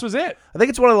 90s, this was it. I think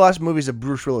it's one of the last movies that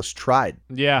Bruce Willis tried.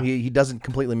 Yeah. He doesn't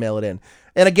completely mail it in.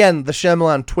 And again, the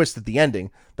Shyamalan twist at the ending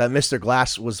that Mr.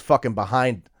 Glass was fucking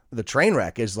behind the train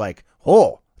wreck is like,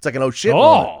 it's like an oh shit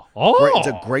moment. It's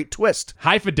a great twist.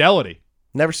 High fidelity.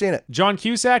 Never seen it. John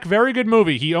Cusack, very good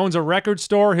movie. He owns a record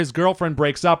store. His girlfriend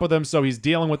breaks up with him, so he's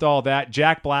dealing with all that.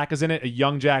 Jack Black is in it, a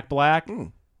young Jack Black.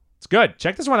 It's good.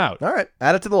 Check this one out. All right.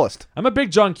 Add it to the list. I'm a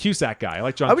big John Cusack guy. I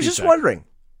like John Cusack. I was just wondering.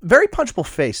 Very punchable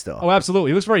face, though. Oh,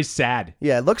 absolutely. He looks very sad.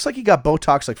 Yeah, it looks like he got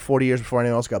Botox like 40 years before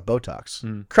anyone else got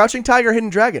Botox. Crouching Tiger, Hidden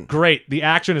Dragon. Great. The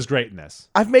action is great in this.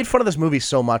 I've made fun of this movie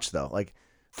so much, though. Like,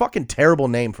 fucking terrible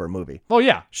name for a movie. Oh,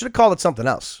 yeah. Should have called it something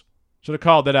else. Should have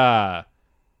called it,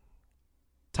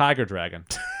 Tiger Dragon.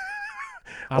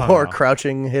 Or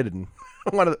Crouching Hidden.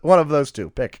 One of those two.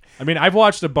 Pick. I mean, I've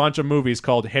watched a bunch of movies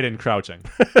called Hidden Crouching.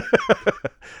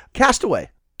 Castaway.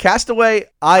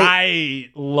 I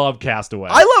love Castaway.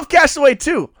 I love Castaway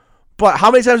too. But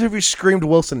how many times have you screamed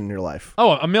Wilson in your life?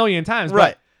 Oh, a million times.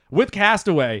 Right. But with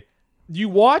Castaway, you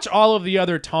watch all of the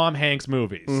other Tom Hanks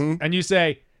movies and you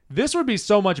say, this would be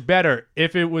so much better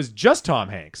if it was just Tom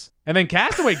Hanks. And then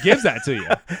Castaway gives that to you.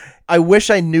 I wish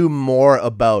I knew more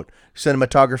about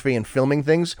cinematography and filming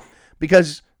things,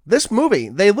 because this movie,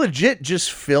 they legit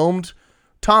just filmed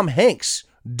Tom Hanks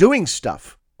doing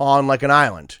stuff on like an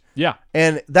island. Yeah.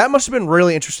 And that must have been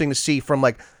really interesting to see from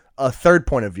like a third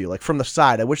point of view, like from the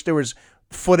side. I wish there was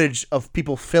footage of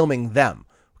people filming them,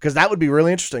 because that would be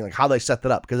really interesting, like how they set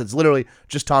that up, because it's literally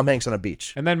just Tom Hanks on a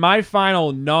beach. And then my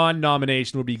final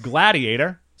non-nomination would be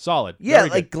Gladiator. Solid. Yeah,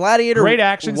 like Gladiator. Great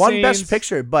action won scenes. Best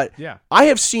Picture, but I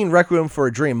have seen Requiem for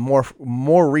a Dream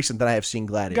more recent than I have seen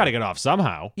Gladiator. Got to get off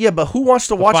somehow. Yeah, but who wants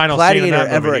to watch Gladiator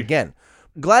ever again?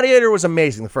 Gladiator was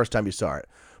amazing the first time you saw it,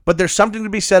 but there's something to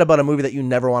be said about a movie that you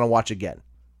never want to watch again.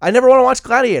 I never want to watch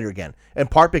Gladiator again, in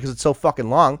part because it's so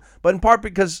fucking long, but in part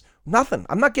because nothing.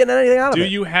 I'm not getting anything out of it. Do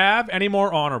you have any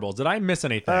more honorables? Did I miss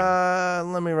anything?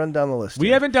 Let me run down the list. We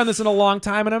haven't done this in a long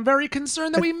time, and I'm very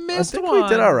concerned that we missed one. I think we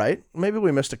did all right. Maybe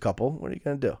we missed a couple. What are you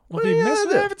going to do? Well,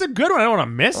 if it's a good one, I don't want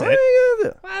to miss it. What are you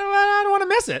going to do? I don't want to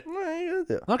miss it. What are you going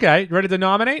to do? Okay, ready to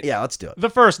nominate? Yeah, let's do it. The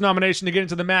first nomination to get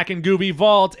into the Mac and Guvie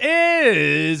vault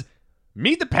is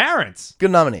Meet the Parents.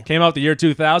 Good nominee. Came out the year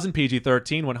 2000,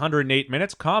 PG-13, 108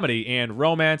 minutes, comedy and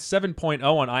romance, 7.0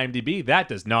 on IMDb. That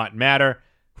does not matter.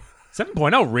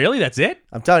 7.0, really? That's it?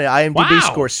 I'm telling you, IMDb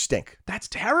scores stink. That's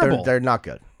terrible. They're not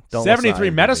good.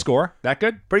 73 Metascore. That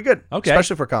good? Pretty good. Okay.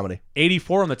 Especially for comedy.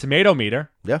 84 on the tomato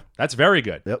meter. Yeah. That's very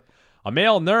good. Yep. A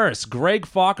male nurse, Greg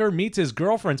Fokker, meets his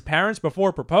girlfriend's parents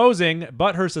before proposing,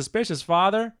 but her suspicious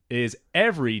father is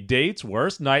every date's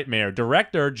worst nightmare.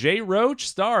 Director Jay Roach,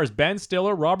 stars Ben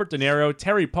Stiller, Robert De Niro,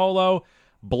 Terry Polo,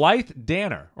 Blythe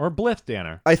Danner, or Blythe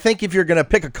Danner. I think if you're going to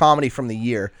pick a comedy from the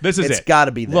year, it's got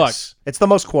to be this. Look, it's the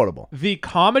most quotable. The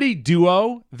comedy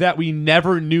duo that we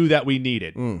never knew that we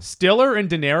needed. Stiller and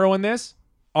De Niro in this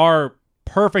are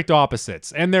perfect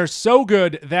opposites, and they're so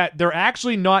good that they're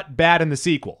actually not bad in the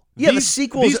sequel. Yeah, the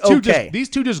sequel's okay. These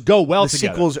two just go well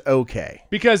together. The sequel's okay.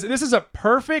 Because this is a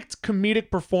perfect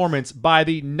comedic performance by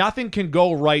the nothing can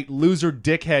go right loser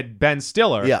dickhead Ben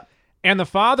Stiller. Yeah. And the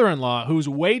father-in-law, who's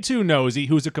way too nosy,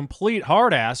 who's a complete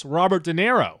hard-ass, Robert De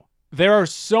Niro. There are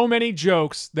so many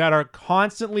jokes that are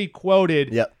constantly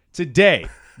quoted today.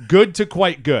 Good to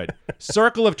quite good.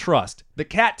 Circle of Trust. The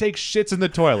cat takes shits in the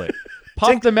toilet.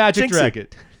 Puff the Magic Dragon.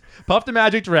 Puff the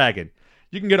Magic Dragon.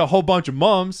 You can get a whole bunch of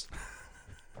mums.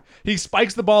 He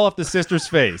spikes the ball off the sister's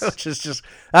face.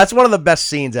 That's one of the best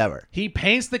scenes ever. He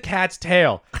paints the cat's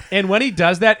tail. And when he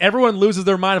does that, everyone loses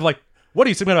their mind of like, what are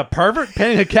you, some kind of a pervert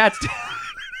painting a cat's tail?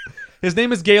 His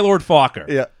name is Gaylord Fokker.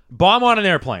 Yeah. Bomb on an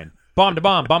airplane. Bomb to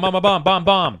bomb. Bomb, bomb, bomb, bomb,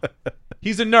 bomb.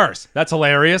 He's a nurse. That's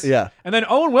hilarious. Yeah. And then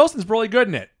Owen Wilson's really good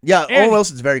in it. Yeah, And Owen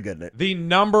Wilson's very good in it. the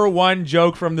number one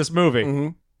joke from this movie. Mm-hmm.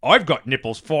 I've got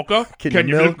nipples, Fokker. Can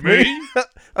you milk me?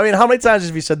 I mean, how many times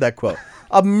have you said that quote?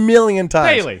 A million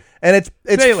times. Daily. And it's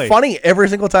Daily. funny every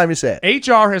single time you say it.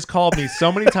 HR has called me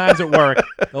so many times at work.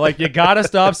 They're like, you got to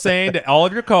stop saying to all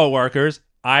of your coworkers,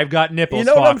 I've got nipples, You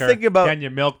know what I'm Fokker. thinking about? Can you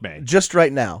milk me? Just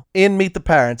right now, in Meet the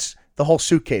Parents, the whole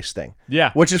suitcase thing.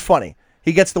 Yeah. Which is funny.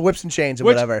 He gets the whips and chains and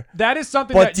whatever. That is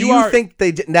something But that do you think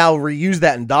they now reuse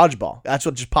that in Dodgeball? That's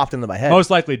what just popped into my head. most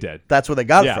likely did. That's where they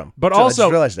got it Yeah. from. But So I also,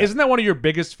 just realized that. isn't that one of your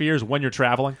biggest fears when you're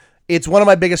traveling? It's one of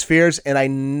my biggest fears, and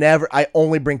I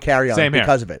only bring carry-on Same here.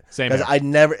 because of it. Same Because here. I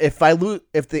never, if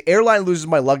the airline loses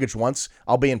my luggage once,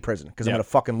 I'll be in prison because I'm Yep. gonna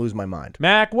fucking lose my mind.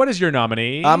 Mac, what is your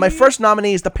nominee? My first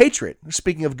nominee is The Patriot.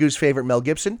 Speaking of Goo's favorite, Mel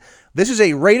Gibson, this is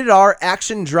a rated R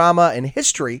action drama and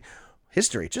history,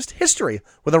 with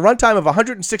a runtime of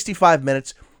 165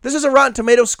 minutes. This is a Rotten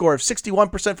Tomatoes score of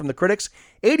 61% from the critics,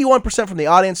 81% from the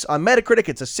audience. On Metacritic,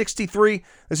 it's a 63.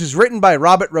 This is written by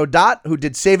Robert Rodat, who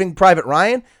did Saving Private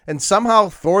Ryan and somehow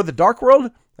Thor: The Dark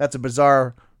World. That's a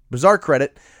bizarre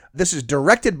credit. This is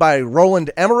directed by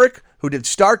Roland Emmerich, who did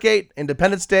Stargate,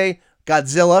 Independence Day,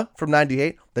 Godzilla from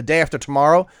 98, The Day After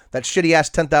Tomorrow, that shitty-ass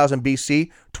 10,000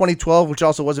 BC, 2012, which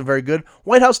also wasn't very good,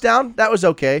 White House Down, that was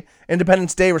okay,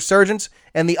 Independence Day Resurgence,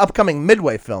 and the upcoming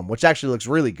Midway film, which actually looks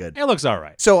really good. It looks all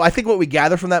right. So I think what we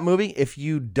gather from that movie, if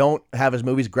you don't have his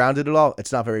movies grounded at all,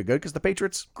 it's not very good because The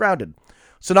Patriot's grounded.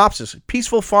 Synopsis: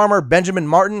 peaceful farmer Benjamin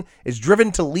Martin is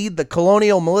driven to lead the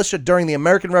colonial militia during the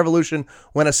American Revolution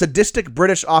when a sadistic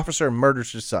British officer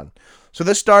murders his son. So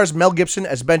this stars Mel Gibson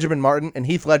as Benjamin Martin and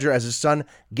Heath Ledger as his son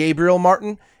Gabriel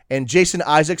Martin and Jason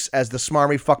Isaacs as the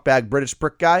smarmy fuckbag British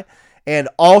prick guy. And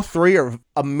all three are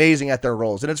amazing at their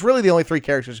roles. And it's really the only three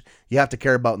characters you have to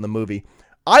care about in the movie.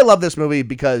 I love this movie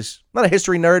because I'm not a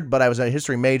history nerd, but I was a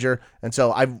history major. And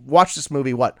so I've watched this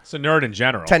movie, It's a nerd in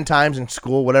general. 10 times in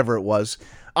school, whatever it was.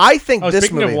 I think this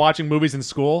speaking movie... of watching movies in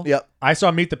school, Yep. I saw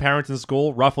Meet the Parents in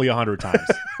school roughly 100 times.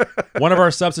 One of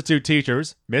our substitute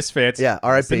teachers, Miss Fitz, Yeah,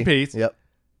 rest in R.I.P. peace, Yep.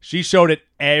 she showed it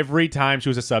every time she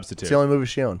was a substitute. It's the only movie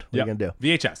she owned. What are you going to do?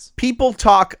 VHS. People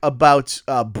talk about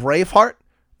Braveheart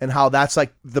and how that's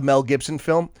like the Mel Gibson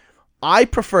film. I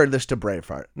prefer this to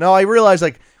Braveheart. Now, I realize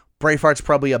like Braveheart's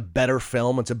probably a better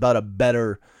film. It's about a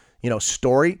better,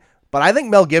 story. But I think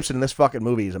Mel Gibson in this fucking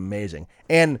movie is amazing.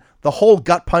 And the whole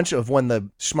gut punch of when the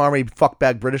smarmy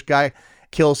fuckbag British guy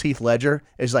kills Heath Ledger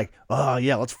is like, oh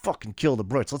yeah, let's fucking kill the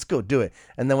Brits. Let's go do it.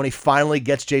 And then when he finally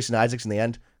gets Jason Isaacs in the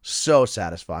end, so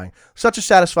satisfying. Such a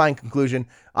satisfying conclusion.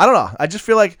 I don't know. I just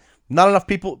feel like not enough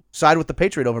people side with the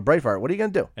Patriot over Braveheart. What are you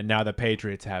going to do? And now the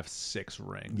Patriots have 6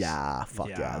 rings. Yeah, fuck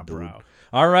yeah, dude. bro.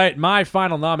 All right, my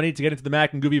final nominee to get into the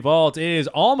Mac and Guvie Vault is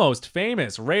Almost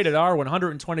Famous, rated R,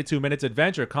 122 minutes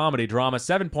adventure comedy drama,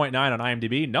 7.9 on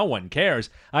IMDb. No one cares.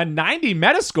 A 90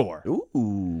 Metascore.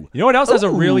 Ooh. You know what else has a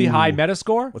really high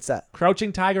Metascore? What's that?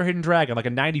 Crouching Tiger, Hidden Dragon, like a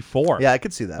 94. Yeah, I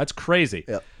could see that. That's crazy.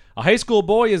 Yep. A high school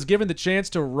boy is given the chance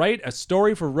to write a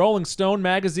story for Rolling Stone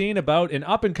magazine about an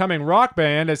up-and-coming rock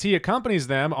band as he accompanies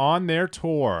them on their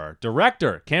tour.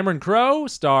 Director Cameron Crowe,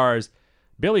 stars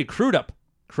Billy Crudup,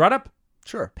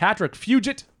 Sure. Patrick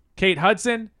Fugit, Kate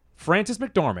Hudson, Frances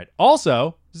McDormand.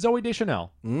 Also, Zooey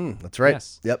Deschanel. That's right.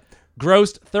 Yes. Yep.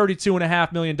 Grossed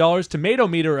 $32.5 million, tomato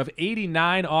meter of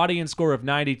 89, audience score of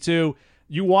 92.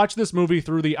 You watch this movie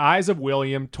through the eyes of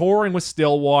William, touring with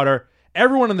Stillwater.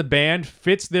 Everyone in the band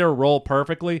fits their role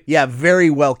perfectly. Yeah, very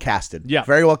well casted. Yeah.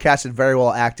 Very well casted, very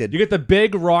well acted. You get the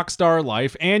big rock star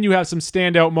life, and you have some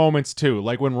standout moments too,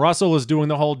 like when Russell is doing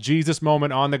the whole Jesus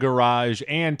moment on the garage,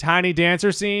 and Tiny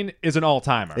Dancer scene is an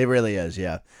all-timer. It really is,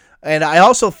 yeah. And I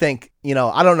also think, I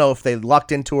don't know if they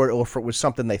lucked into it or if it was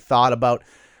something they thought about.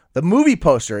 The movie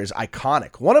poster is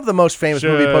iconic. One of the most famous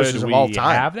movie posters of all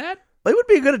time. Have that? It would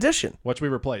be a good addition. What should we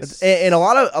replace? And a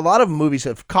lot of movies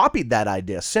have copied that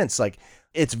idea since. Like,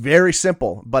 it's very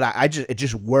simple, but it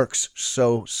just works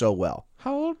so well.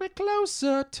 Hold me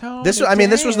closer, Tony.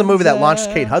 This was the movie that launched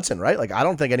Kate Hudson, right? Like, I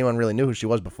don't think anyone really knew who she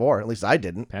was before. At least I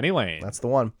didn't. Penny Lane. That's the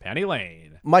one. Penny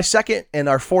Lane. My second and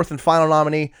our fourth and final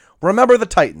nominee, Remember the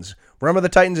Titans. Remember the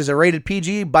Titans is a rated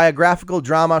PG biographical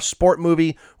drama sport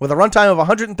movie with a runtime of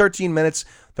 113 minutes.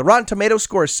 The Rotten Tomatoes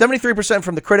score is 73%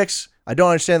 from the critics. I don't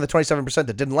understand the 27%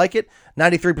 that didn't like it.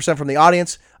 93% from the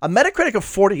audience. A Metacritic of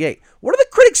 48. What are the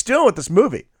critics doing with this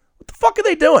movie? What the fuck are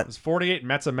they doing? Is 48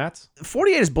 Mets a Mets?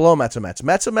 48 is below Mets a Mets.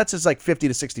 Mets a Mets is like 50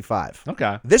 to 65.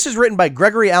 Okay. This is written by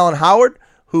Gregory Allen Howard,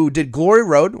 who did Glory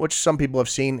Road, which some people have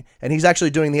seen, and he's actually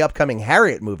doing the upcoming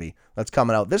Harriet movie that's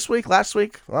coming out this week, last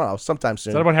week, I don't know, sometime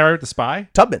soon. Is that about Harriet the Spy?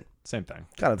 Tubman. Same thing.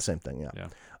 Kind of the same thing, yeah.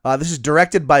 This is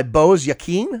directed by Bose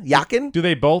Yakin. Do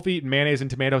they both eat mayonnaise and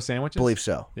tomato sandwiches? Believe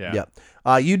so. Yeah.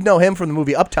 You'd know him from the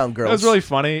movie Uptown Girls. That was really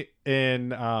funny in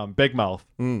Big Mouth,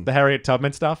 the Harriet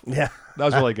Tubman stuff. Yeah. That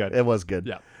was really good. It was good.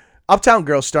 Yeah. Uptown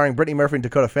Girls starring Brittany Murphy and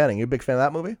Dakota Fanning. You a big fan of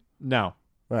that movie? No.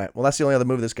 All right. Well, that's the only other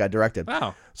movie this guy directed.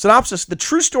 Wow. Synopsis: the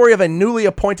true story of a newly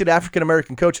appointed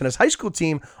African-American coach and his high school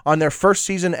team on their first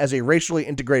season as a racially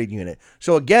integrated unit.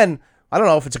 So again, I don't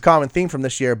know if it's a common theme from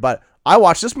this year, but I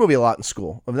watched this movie a lot in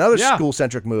school. Another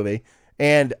school-centric movie.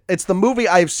 And it's the movie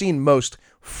I've seen most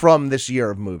from this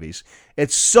year of movies.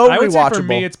 It's so rewatchable. I would say for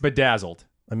me, it's Bedazzled.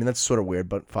 I mean, that's sort of weird,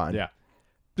 but fine. Yeah.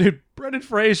 Dude, Brendan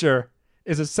Fraser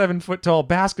is a 7-foot-tall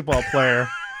basketball player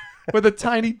with a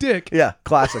tiny dick. Yeah,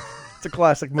 classic. It's a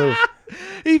classic move.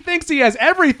 He thinks he has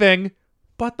everything,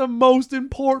 but the most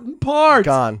important part.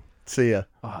 Gone. See ya.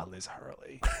 Oh, Liz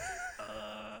Hurley.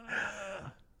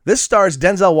 This stars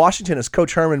Denzel Washington as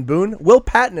Coach Herman Boone, Will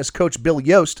Patton as Coach Bill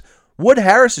Yost, Wood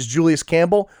Harris as Julius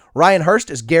Campbell, Ryan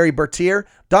Hurst as Gary Bertier,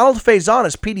 Donald Faison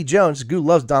as Petey Jones. Goo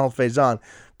loves Donald Faison.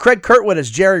 Craig Kurtwood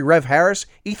as Jerry Rev Harris.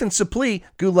 Ethan Suplee,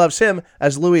 Goo loves him,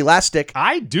 as Louis Lastic.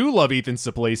 I do love Ethan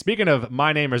Suplee. Speaking of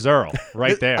My Name is Earl,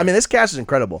 right there. I mean, this cast is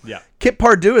incredible. Yeah. Kip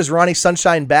Pardue as Ronnie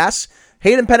Sunshine Bass.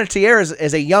 Hayden Panettiere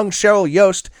as a young Cheryl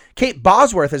Yost. Kate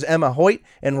Bosworth as Emma Hoyt.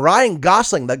 And Ryan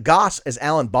Gosling, the Goss, as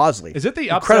Alan Bosley. Is it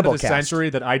the upset of the century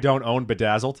that I don't own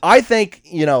Bedazzled? I think,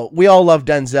 we all love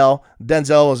Denzel.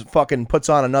 Denzel puts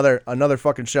on another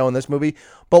fucking show in this movie.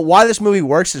 But why this movie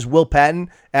works is Will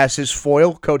Patton as his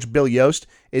foil, Coach Bill Yost,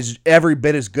 is every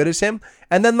bit as good as him.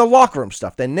 And then the locker room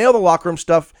stuff. They nail the locker room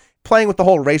stuff, playing with the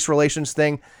whole race relations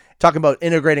thing, talking about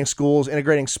integrating schools,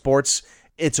 integrating sports.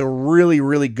 It's a really,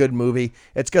 really good movie.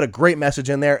 It's got a great message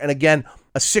in there. And again,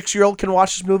 a 6-year-old can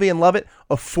watch this movie and love it.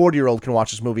 A 40-year-old can watch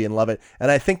this movie and love it.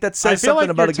 And I think that says something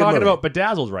about a good movie. I feel like you're talking about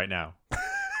Bedazzled right now.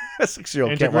 A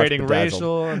 6-year-old can't watch Integrating Bedazzled.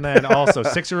 racial, and then also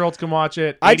 6-year-olds can watch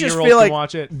it. 80-year-olds I just feel like can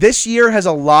watch it. This year has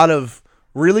a lot of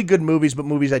really good movies, but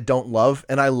movies I don't love.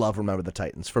 And I love Remember the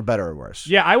Titans, for better or worse.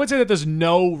 Yeah, I would say that there's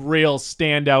no real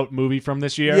standout movie from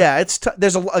this year. Yeah,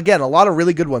 there's, again, a lot of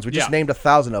really good ones. We just named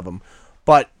 1,000 of them.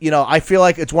 But, I feel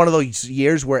like it's one of those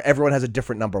years where everyone has a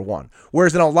different number one.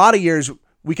 Whereas in a lot of years,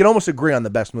 we can almost agree on the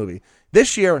best movie.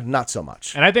 This year, not so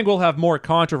much. And I think we'll have more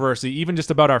controversy even just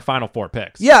about our final 4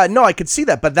 picks. Yeah, no, I could see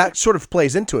that. But that sort of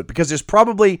plays into it because there's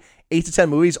probably 8 to 10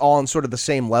 movies all on sort of the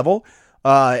same level.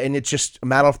 And it's just a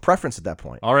matter of preference at that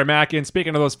point. All right, Mac, and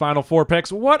speaking of those final 4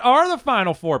 picks, what are the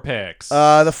final 4 picks?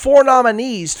 The 4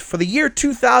 nominees for the year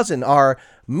 2000 are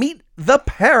Meet the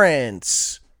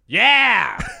Parents.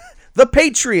 Yeah! The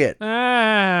Patriot.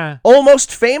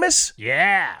 Almost Famous.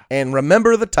 Yeah. And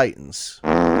Remember the Titans.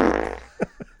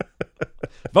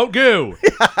 Vote Goo.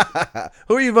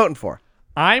 Who are you voting for?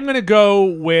 I'm going to go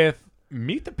with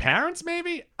Meet the Parents,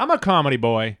 maybe? I'm a comedy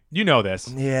boy. You know this.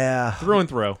 Yeah. Through and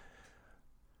through.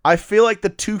 I feel like the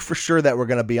 2 for sure that we're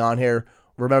going to be on here,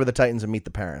 Remember the Titans and Meet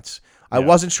the Parents. I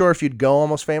wasn't sure if you'd go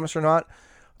Almost Famous or not.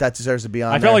 That deserves to be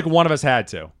on I felt like one of us had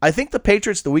to. I think the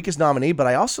Patriot's the weakest nominee, but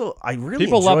I really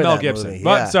People enjoy love Mel that Gibson. movie.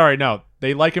 But yeah. sorry, no.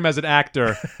 They like him as an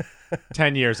actor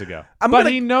 10 years ago.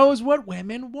 He knows what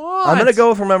women want. I'm going to go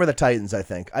with Remember the Titans, I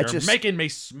think. You're making me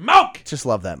smoke. Just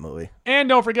love that movie. And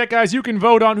don't forget, guys, you can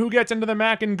vote on who gets into the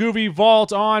Mac and Guvie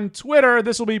Vault on Twitter.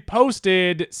 This will be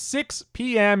posted 6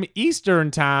 p.m.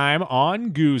 Eastern Time on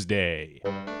Goose Day.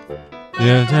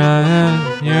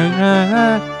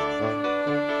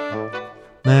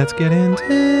 Let's get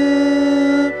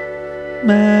into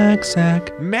Mac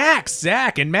Sack. Mac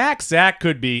Sack, and Mac Sack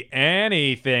could be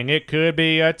anything. It could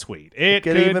be a tweet. It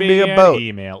could even be be a an boat.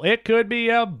 email. It could be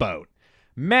a boat.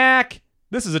 Mac,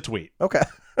 this is a tweet. Okay.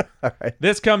 All right.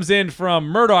 This comes in from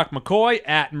Murdoch McCoy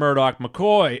at Murdoch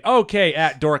McCoy. Okay,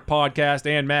 at Dork Podcast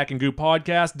and Mac and Goo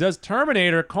Podcast. Does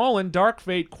Terminator: Dark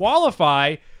Fate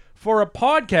qualify for a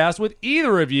podcast with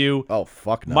either of you? Oh,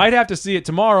 fuck no. Might have to see it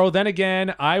tomorrow. Then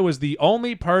again, I was the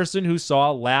only person who saw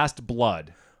Last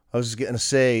Blood. I was just going to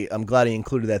say, I'm glad he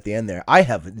included that at the end there. I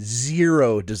have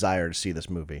zero desire to see this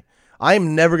movie.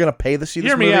 I'm never going to pay to see this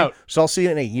Hear me movie, out. so I'll see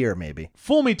it in a year maybe.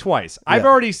 Fool me twice. I've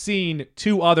already seen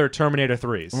 2 other Terminator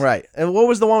 3s. Right. And what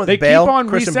was the one with They Bale? keep on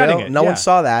Christian resetting Bale? it, No yeah. one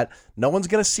saw that. No one's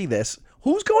going to see this.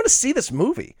 Who's going to see this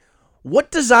movie?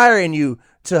 What desire in you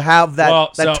to have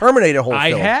that Terminator whole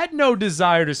I film? had no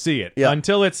desire to see it Yeah.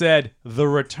 until it said the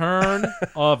return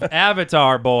of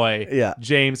Avatar boy Yeah.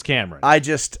 James Cameron. I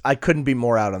couldn't be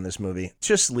more out on this movie.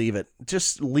 Just leave it.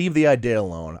 Just leave the idea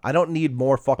alone. I don't need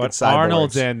more fucking but cyborgs.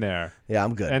 Arnold's in there. Yeah,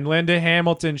 I'm good. And Linda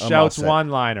Hamilton all shouts set.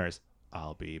 one-liners.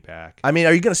 I'll be back. I mean,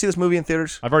 are you going to see this movie in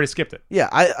theaters? I've already skipped it. Yeah,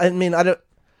 I mean, I don't.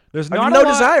 There's I have not no a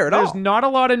lot, desire at all. There's not a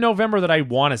lot in November that I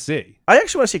want to see. I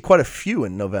actually want to see quite a few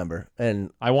in November.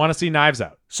 And I want to see Knives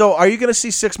Out. so, are you going to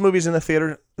see 6 movies in the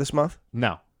theater this month?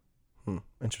 No.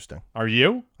 Interesting. Are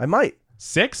you? I might.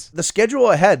 6? The schedule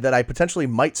ahead that I potentially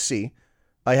might see,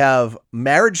 I have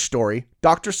Marriage Story,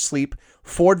 Doctor Sleep,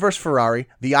 Ford vs. Ferrari,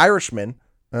 The Irishman,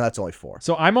 and that's only 4.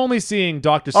 So I'm only seeing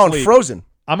Dr. Oh, Sleep. and Frozen.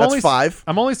 That's only 5.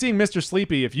 I'm only seeing Mr.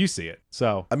 Sleepy if you see it.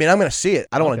 So, I mean, I'm going to see it.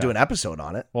 I don't want Okay. to do an episode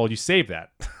on it. well, you save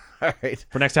that All right.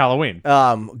 for next Halloween.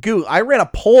 Goo, I ran a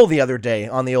poll the other day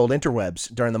on the old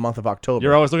interwebs during the month of October.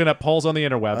 You're always looking at polls on the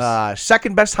interwebs.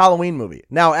 Second best Halloween movie.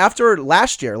 Now, after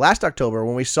last October,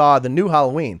 when we saw the new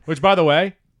Halloween, Which, by the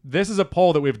way, this is a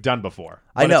poll that we've done before.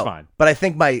 But I know, It's fine. but I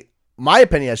think my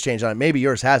opinion has changed on it. Maybe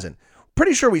yours hasn't.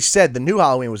 Pretty sure we said the new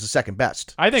Halloween was the second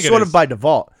best. I think it sort is. of by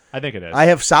default. I think it is. I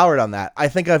have soured on that. I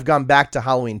think I've gone back to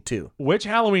Halloween 2, Which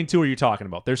Halloween 2 are you talking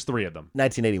about? There's 3 of them.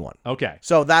 1981. Okay.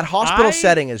 So that hospital I-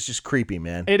 setting is just creepy,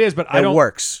 man. It is, but It I don't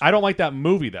works. I don't like that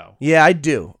movie though. Yeah, I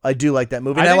do. I do like that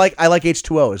movie. And I I like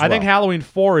H2O as well. I think Halloween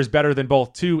 4 is better than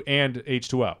both 2 and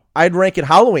H2O. I'd rank it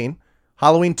Halloween,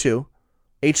 Halloween 2,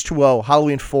 H2O,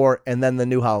 Halloween 4, and then the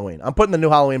new Halloween. I'm putting the new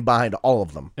Halloween behind all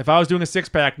of them. If I was doing a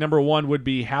 6-pack, number 1 would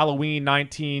be Halloween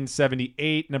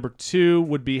 1978. Number 2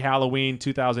 would be Halloween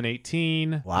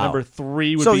 2018. Wow. Number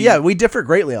 3 would So, be... yeah, we differ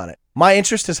greatly on it. My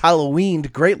interest has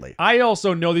Halloweened greatly. I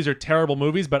also know these are terrible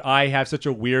movies, but I have such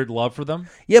a weird love for them,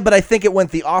 Yeah, but I think it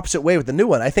went the opposite way with the new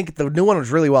one. I think the new one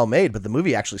was really well made, but the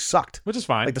movie actually sucked. which is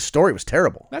fine. Like, the story was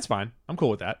terrible. That's fine. I'm cool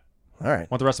with that. All right.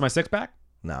 Want the rest of my 6-pack?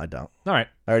 No, I don't. All right.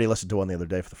 I already listened to one the other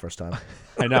day for the first time.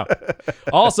 I know.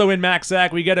 Also in Mac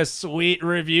Sack, we get a sweet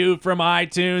review from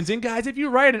iTunes. And guys, if you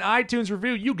write an iTunes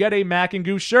review, you get a Mac and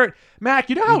Goose shirt. Mac,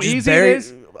 you know how You just easy it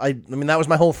is? I mean, that was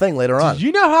my whole thing later on.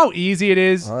 You know how easy it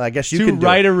is Well, I guess you to can do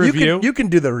write it. a review? You can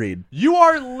do the read. You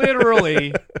are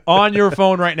literally on your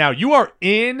phone right now. You are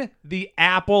in the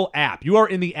Apple app. You are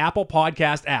in the Apple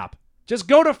Podcast app. Just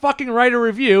go to fucking write a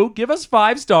review, give us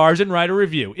 5 stars, and write a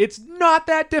review. It's not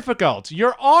that difficult.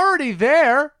 You're already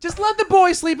there. Just let the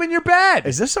boy sleep in your bed.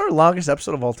 Is this our longest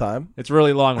episode of all time? It's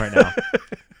really long right now.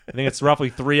 I think it's roughly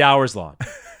 3 hours long.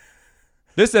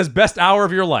 This says best hour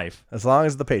of your life. As long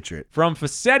as the Patriot. From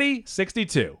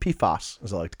Facetti62. PFOS,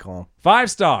 as I like to call him.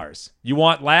 5 stars. You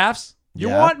want laughs? You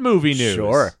Yeah, want movie news?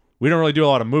 sure. We don't really do a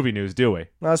lot of movie news, do we?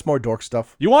 No, that's more dork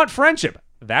stuff. You want friendship?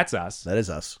 That's us. That is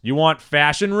us. You want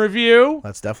fashion review?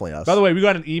 That's definitely us. By the way, we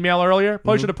got an email earlier.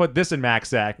 Probably Mm-hmm. should have put this in Mac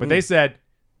Sack, but they said,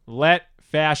 let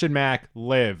Fashion Mac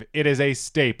live. It is a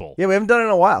staple. Yeah, we haven't done it in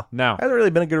a while. No. Hasn't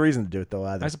really been a good reason to do it, though,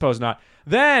 either. I suppose not.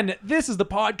 Then, this is the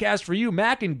podcast for you.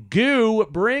 Mac and Goo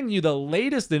bring you the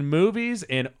latest in movies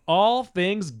and all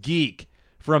things geek.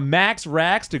 From Mac's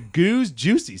Racks to Goo's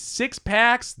Juicy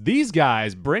 6-packs, these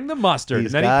guys bring the mustard.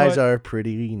 These and then guys are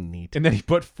pretty neat. And then he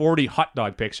put 40 hot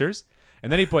dog pictures.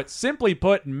 And then he put, simply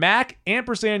put, Mac & Goo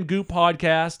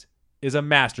podcast is a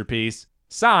masterpiece.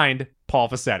 Signed, Paul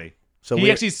Facetti. So he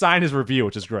we- actually signed his review,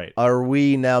 which is great. Are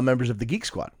we now members of the Geek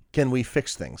Squad? Can we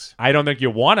fix things? I don't think you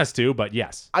want us to, but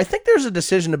yes. I think there's a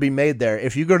decision to be made there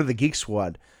if you go to the Geek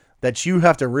Squad that you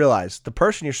have to realize the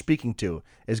person you're speaking to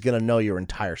is going to know your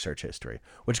entire search history,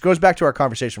 which goes back to our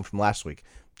conversation from last week.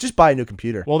 Just buy a new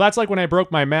computer. Well, that's like when I broke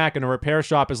my Mac and a repair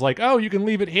shop is like, oh, you can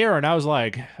leave it here. And I was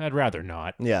like, I'd rather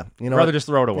not. Yeah. You I'd know rather what? just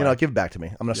throw it away. You know, give it back to me.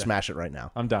 I'm going to smash it right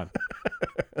now. I'm done.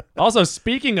 Also,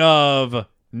 speaking of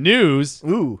news,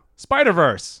 Ooh.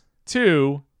 Spider-Verse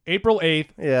 2, April 8th,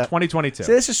 Yeah. 2022.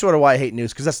 See, this is sort of why I hate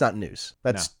news, because that's not news.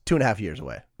 That's 2.5 years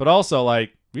away. But also,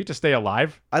 like, we have to stay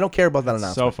alive. I don't care about that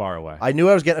announcement. So far away. I knew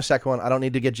I was getting a second one. I don't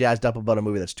need to get jazzed up about a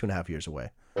movie that's 2.5 years away.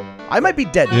 I might be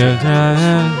dead.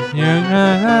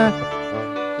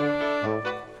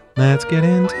 Let's get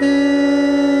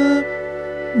into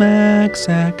Max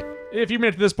Sack. If you made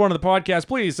it to this point of the podcast,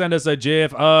 please send us a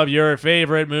GIF of your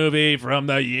favorite movie from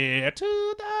the year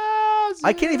 2000.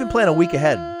 I can't even plan a week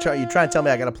ahead. You try and tell me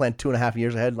I got to plan 2.5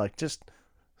 years ahead? Like, just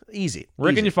easy.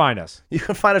 Where can Easy. you find us? You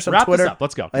can find us on Wrap Twitter. this up.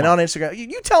 Let's go. Come And on Instagram.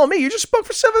 You telling me? You just spoke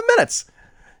for 7 minutes.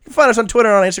 You can find us on Twitter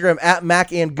and on Instagram at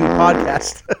Mac and Goo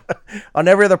Podcast. On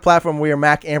every other platform, we are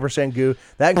Mac ampersand Goo.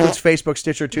 That includes Facebook,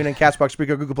 Stitcher, TuneIn, Castbox,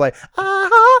 Spreaker, Google Play,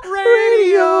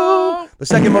 Radio. The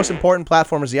second most important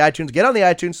platform is the iTunes. Get on the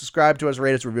iTunes, subscribe to us,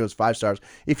 rate us, review us 5 stars.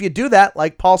 If you do that,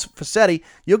 like Paul Facchetti,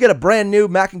 you'll get a brand new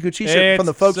Mac and Goo t-shirt from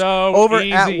the folks over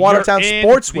at Watertown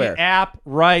Sportswear. The app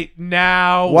right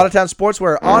now. Watertown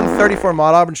Sportswear on 34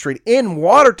 Mount Auburn Street in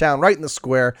Watertown, right in the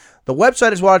square. The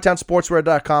website is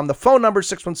watertownsportswear.com. The phone number is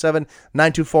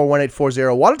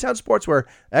 617-924-1840. Watertown Sportswear,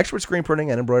 expert screen printing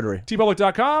and embroidery.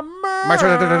 tpublic.com. Merch.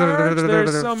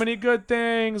 There's so many good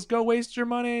things. Go waste your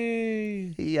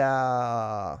money.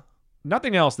 Yeah.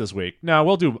 Nothing else this week. No,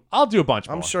 I'll do a bunch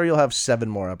more. I'm sure you'll have 7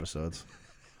 more episodes.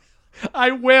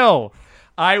 I will.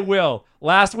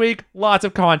 Last week, lots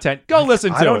of content. Go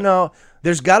listen to it. I don't know.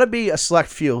 There's got to be a select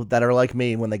few that are like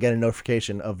me when they get a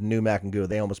notification of new Mac and Goo.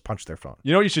 They almost punch their phone.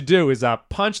 You know what you should do is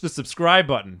punch the subscribe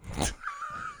button.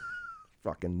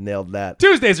 Fucking nailed that.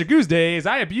 Tuesdays are Goose Days.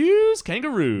 I abuse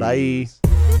kangaroos. Bye.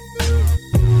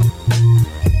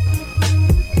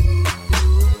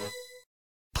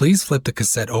 Please flip the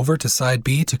cassette over to side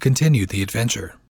B to continue the adventure.